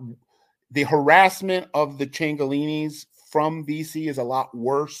lot. The harassment of the Ciancaglinis from Veazey is a lot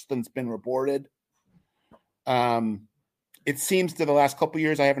worse than's been reported. It seems to the last couple of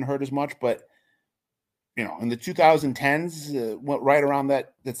years I haven't heard as much, but in the 2010s, went right around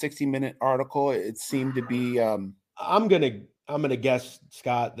that 60-minute article. It seemed to be. I'm gonna guess,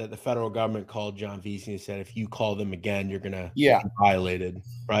 Scott, that the federal government called John Vesey and said, if you call them again, you're gonna be violated,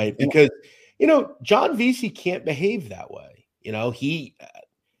 right? Because John Vesey can't behave that way. He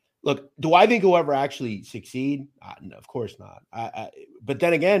look. Do I think he'll ever actually succeed? No, of course not. But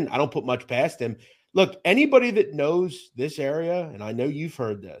then again, I don't put much past him. Look, anybody that knows this area, and I know you've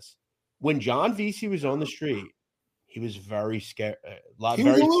heard this, when John Vesey was on the street, he was very scared. He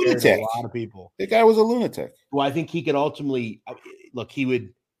was a lunatic. Scared of a lot of people. The guy was a lunatic. Well, I think he could ultimately look. He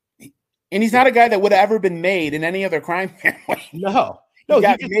would, and he's not a guy that would have ever been made in any other crime family. No, he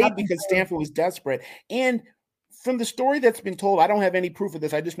got made because Stanford was desperate. And from the story that's been told, I don't have any proof of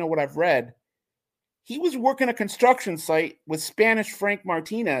this. I just know what I've read. He was working a construction site with Spanish Frank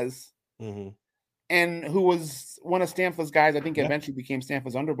Martinez, and who was one of Stanford's guys. I think eventually became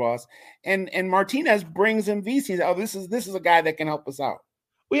Stanford's underboss. And Martinez brings him VCs. Oh, this is a guy that can help us out.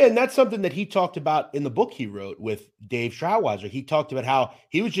 Well, yeah, and that's something that he talked about in the book he wrote with Dave Schrautweiser. He talked about how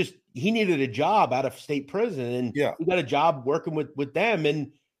he needed a job out of state prison, and he got a job working with them.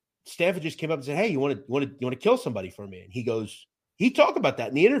 And Stanford just came up and said, "Hey, you want to kill somebody for me?" And he talked about that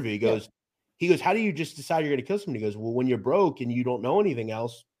in the interview. He goes, "How do you just decide you're going to kill somebody?" He goes, "Well, when you're broke and you don't know anything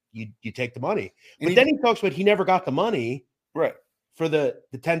else, you take the money." But then he talks about he never got the money, right? For the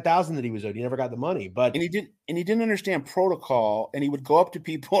 $10,000 that he was owed. He never got the money, but he didn't understand protocol, and he would go up to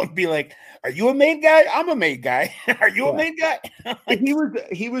people and be like, "Are you a made guy? I'm a made guy. Are you a made guy?"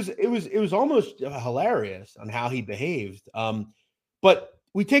 It was almost hilarious on how he behaved. But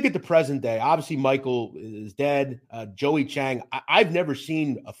we take it to present day. Obviously, Michael is dead. Joey Chang, I've never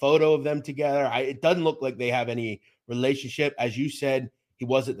seen a photo of them together. It doesn't look like they have any relationship. As you said, he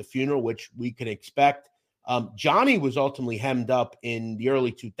was at the funeral, which we could expect. Johnny was ultimately hemmed up in the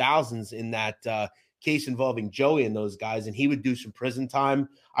early 2000s in that case involving Joey and those guys, and he would do some prison time.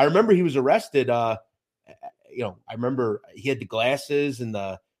 I remember he was arrested. I remember he had the glasses and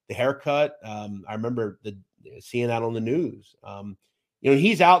the haircut. I remember seeing that on the news.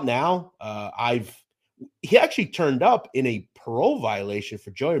 He's out now. He actually turned up in a parole violation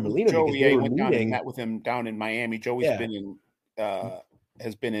for Joey Molina. Joey, went down and met with him down in Miami. Joey's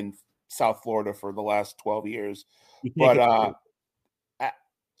has been in South Florida for the last 12 years. But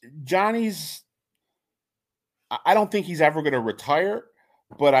Johnny's, I don't think he's ever going to retire,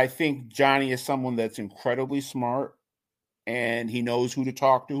 but I think Johnny is someone that's incredibly smart, and he knows who to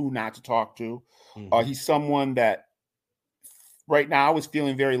talk to, who not to talk to. He's someone that right now is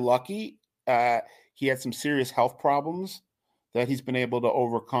feeling very lucky. He had some serious health problems that he's been able to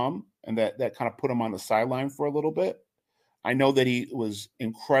overcome, and that kind of put him on the sideline for a little bit. I know that he was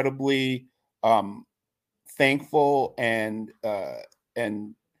incredibly thankful and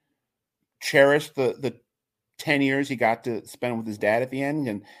cherished the 10 years he got to spend with his dad at the end.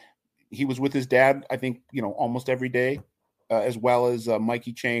 And he was with his dad, I think, almost every day, as well as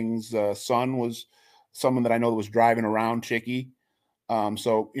Mikey Chang's son was someone that I know that was driving around Chicky.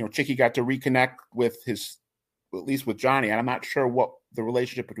 So Chicky got to reconnect with at least with Johnny. And I'm not sure what the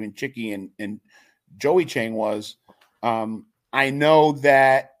relationship between Chicky and Joey Chang was. I know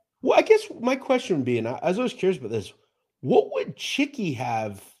that. Well, I guess my question would be, and I was always curious about this, what would Chicky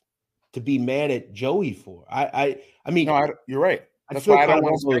have to be mad at Joey for? I mean, no, you're right. That's why I don't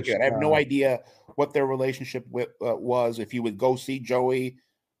want to speculate. I have no idea what their relationship was. If he would go see Joey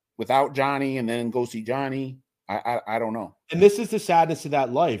without Johnny and then go see Johnny, I don't know. And this is the sadness of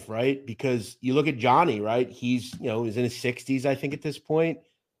that life, right? Because you look at Johnny, right? He's he's in his 60s, I think, at this point.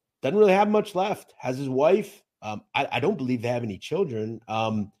 Doesn't really have much left. Has his wife. I don't believe they have any children.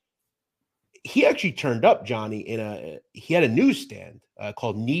 He actually turned up, Johnny, he had a newsstand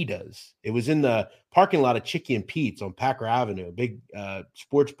called Nita's. It was in the parking lot of Chicky and Pete's on Packer Avenue, a big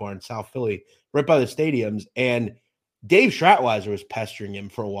sports bar in South Philly, right by the stadiums. And Dave Schrautweiser was pestering him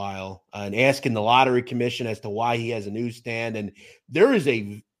for a while and asking the lottery commission as to why he has a newsstand. And there is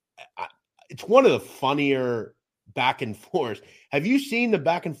it's one of the funnier back and forth. Have you seen the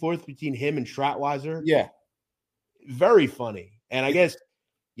back and forth between him and Schrautweiser? Yeah. Very funny. And I guess,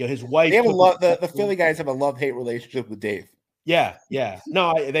 his wife. They have the Philly guys have a love-hate relationship with Dave. Yeah.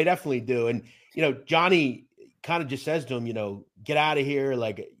 No, they definitely do. And, Johnny kind of just says to him, get out of here.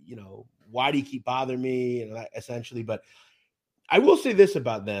 Like, why do you keep bothering me? And essentially, but I will say this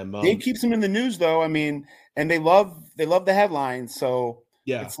about them. Dave keeps them in the news, though. I mean, and they love the headlines. So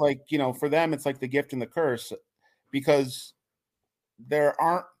it's like, for them, it's like the gift and the curse, because there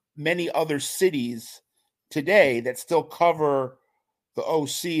aren't many other cities today that still cover the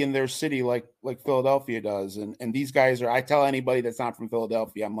OC in their city like Philadelphia does. And these guys I tell anybody that's not from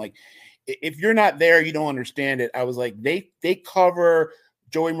Philadelphia, I'm like, if you're not there, you don't understand it. I was like, they cover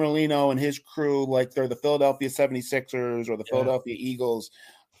Joey Merlino and his crew like they're the Philadelphia 76ers or the Philadelphia Eagles.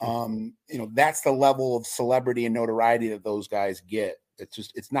 That's the level of celebrity and notoriety that those guys get.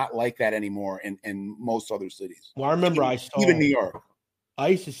 It's not like that anymore in most other cities. Well, I remember even New York. I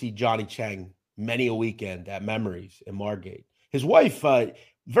used to see Johnny Chang many a weekend at Memories in Margate. His wife,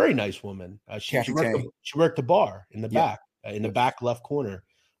 very nice woman. She worked the bar in the back, in the back left corner.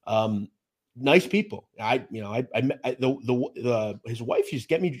 Nice people. His wife used to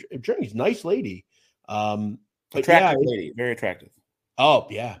get me drinks. Nice lady. Attractive lady, very attractive. Oh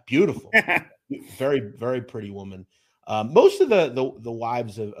yeah, beautiful. Very, very pretty woman. Most of the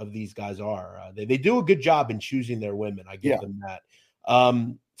wives of these guys are. They do a good job in choosing their women. I give them that.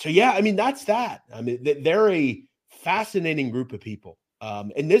 So yeah, I mean that's that. I mean they're a fascinating group of people.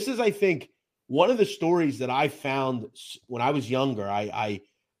 And this is, I think, one of the stories that I found when I was younger. I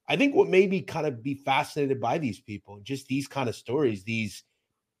think what made me kind of be fascinated by these people, just these kind of stories, these,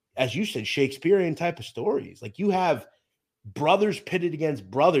 as you said, Shakespearean type of stories. Like you have brothers pitted against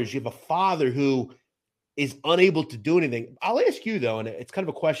brothers. You have a father who is unable to do anything. I'll ask you though, and it's kind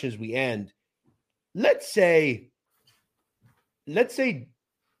of a question as we end. Let's say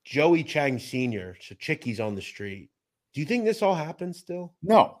Joey Chang Sr., so Chicky's on the street. Do you think this all happens still?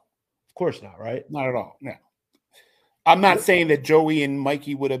 No. Of course not, right? Not at all. No. I'm not saying that Joey and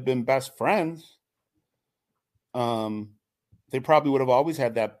Mikey would have been best friends. They probably would have always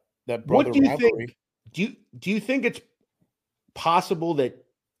had that brother rivalry. Do you think it's possible that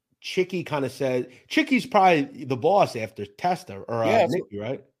Chicky kind of said Chicky's probably the boss after Testa or Nicky,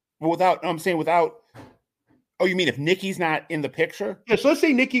 right? Well, oh, you mean if Nicky's not in the picture? Yeah, so let's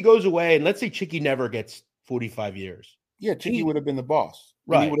say Nicky goes away and let's say Chicky never gets 45 years. Yeah, Chicky would have been the boss.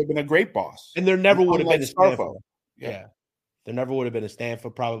 Right. He would have been a great boss. And there never would have been a Stanford. Yeah. There never would have been a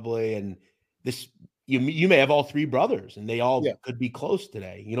Stanford probably. And this, you may have all three brothers and they all could be close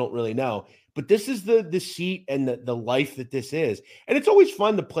today. You don't really know. But this is the seat and the life that this is. And it's always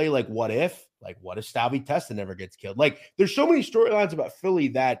fun to play like what if Stalvey Testa never gets killed? Like there's so many storylines about Philly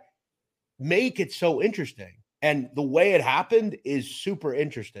that make it so interesting. And the way it happened is super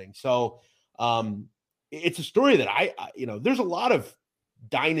interesting. So it's a story that I there's a lot of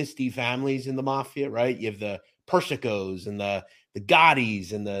dynasty families in the mafia, right? You have the Persicos and the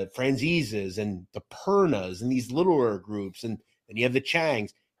Gottis and the Franzises and the Pernas and these littler groups. And then you have the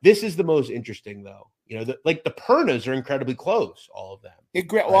Changs. This is the most interesting, though. The Pernas are incredibly close, all of them.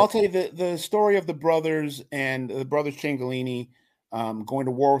 Well, I'll tell you the story of the brothers and the brothers Ciancaglini going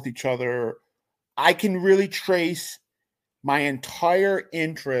to war with each other. I can really trace my entire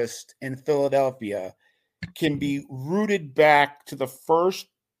interest in Philadelphia can be rooted back to the first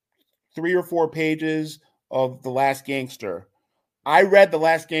 3 or 4 pages of The Last Gangster. I read The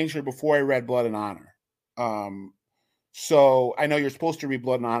Last Gangster before I read Blood and Honor. So I know you're supposed to read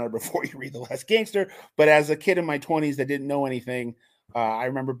Blood and Honor before you read The Last Gangster, but as a kid in my 20s that didn't know anything, I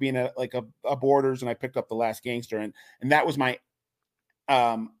remember being a Borders and I picked up The Last Gangster, and that was my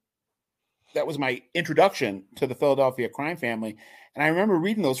introduction to the Philadelphia crime family. And I remember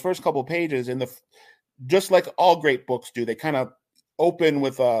reading those first couple of pages, and just like all great books do, they kind of open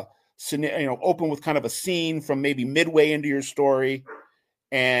with kind of a scene from maybe midway into your story,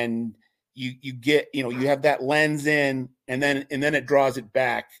 and you get, you have that lens in, and then it draws it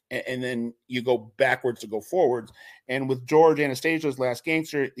back, and then you go backwards to go forwards. And with George Anastasia's Last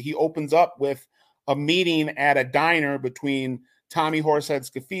Gangster, he opens up with a meeting at a diner between Tommy Horsehead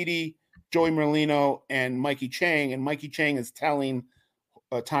Scafidi, Joey Merlino, and Mikey Chang. And Mikey Chang is telling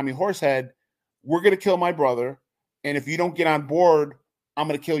Tommy Horsehead, we're going to kill my brother, and if you don't get on board, I'm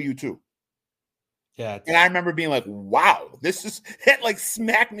going to kill you too. Yeah. And I remember being like, wow, it like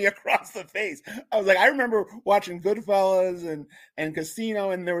smacked me across the face. I was like, I remember watching Goodfellas and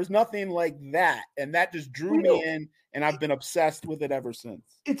Casino, and there was nothing like that. And that just drew me in, and I've been obsessed with it ever since.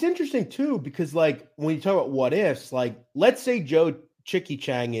 It's interesting too, because like when you talk about what ifs, like let's say Chicky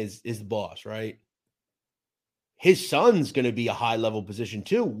Chang is the boss, right? His son's going to be a high level position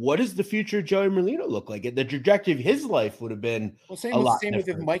too. What does the future of Joey Merlino look like? The trajectory of his life would have been same with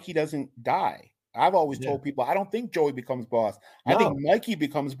if Mikey doesn't die. I've always told people I don't think Joey becomes boss. I think Mikey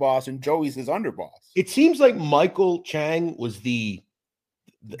becomes boss and Joey's his underboss. It seems like Michael Chang was the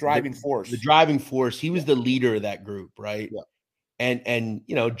driving force. The driving force. He was the leader of that group, right? Yeah. And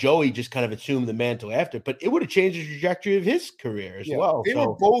Joey just kind of assumed the mantle after, but it would have changed the trajectory of his career as well. They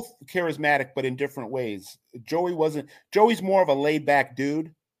were both charismatic, but in different ways. Joey's more of a laid back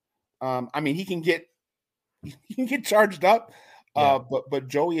dude. I mean, he can get charged up, but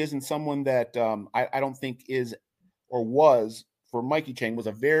Joey isn't someone that I don't think is or was Mikey Chang was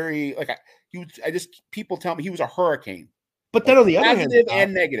a very people tell me he was a hurricane. But then on the other hand, positive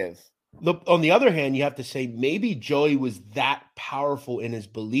and negative. On the other hand, you have to say maybe Joey was that powerful in his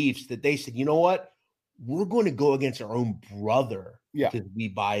beliefs that they said, you know what, we're going to go against our own brother because we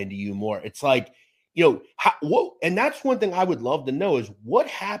buy into you more. It's like, and that's one thing I would love to know is what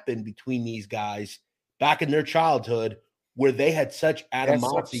happened between these guys back in their childhood where they had such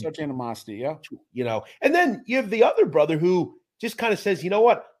animosity. Such animosity, And then you have the other brother who just kind of says, you know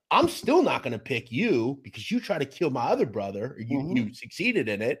what, I'm still not going to pick you because you try to kill my other brother. Or you succeeded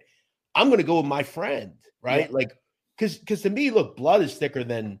in it. I'm going to go with my friend, right? Yeah. Like, because to me, look, blood is thicker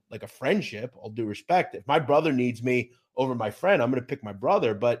than like a friendship, all due respect. If my brother needs me over my friend, I'm going to pick my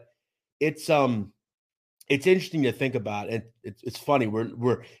brother. But it's interesting to think about. And it's funny.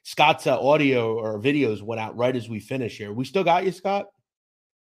 We're Scott's audio or videos went out right as we finish here. We still got you, Scott?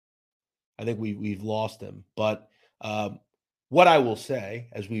 I think we've lost him. But what I will say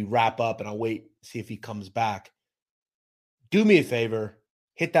as we wrap up, and I'll wait, see if he comes back. Do me a favor.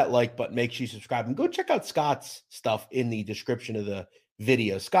 Hit that like button. Make sure you subscribe and go check out Scott's stuff in the description of the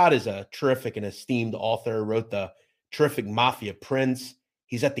video. Scott is a terrific and esteemed author, wrote the terrific Mafia Prince.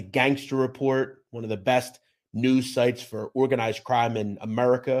 He's at the Gangster Report, one of the best news sites for organized crime in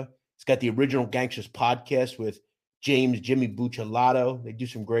America. He's got the Original Gangsters podcast with Jimmy Buccellato. They do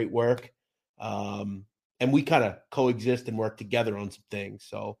some great work. And we kind of coexist and work together on some things.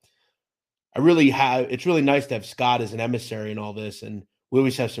 So it's really nice to have Scott as an emissary in all this. And we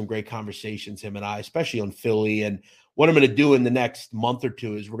always have some great conversations, him and I, especially on Philly. And what I'm going to do in the next month or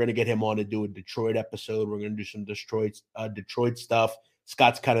two is we're going to get him on to do a Detroit episode. We're going to do some Detroit stuff.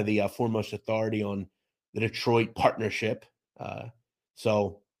 Scott's kind of the foremost authority on the Detroit partnership.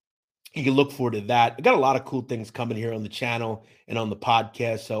 So you can look forward to that. I got a lot of cool things coming here on the channel and on the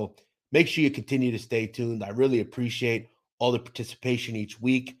podcast. So make sure you continue to stay tuned. I really appreciate all the participation each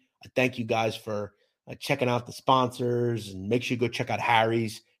week. I thank you guys for checking out the sponsors, and make sure you go check out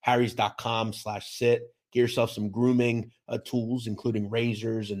harrys.com/sit. Get yourself some grooming tools, including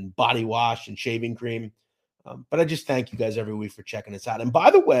razors and body wash and shaving cream. But I just thank you guys every week for checking us out. And by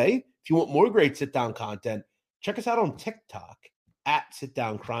the way, if you want more great sit down content, check us out on TikTok at Sit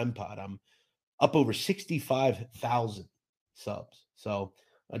Down Crime Pod. I'm up over 65,000 subs. So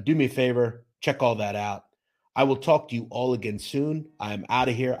do me a favor, check all that out. I will talk to you all again soon. I am out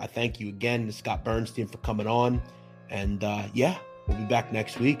of here. I thank you again to Scott Bernstein for coming on. And we'll be back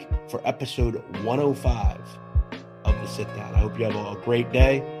next week for episode 105 of The Sit Down. I hope you have a great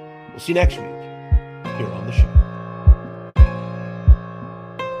day. We'll see you next week here on the show.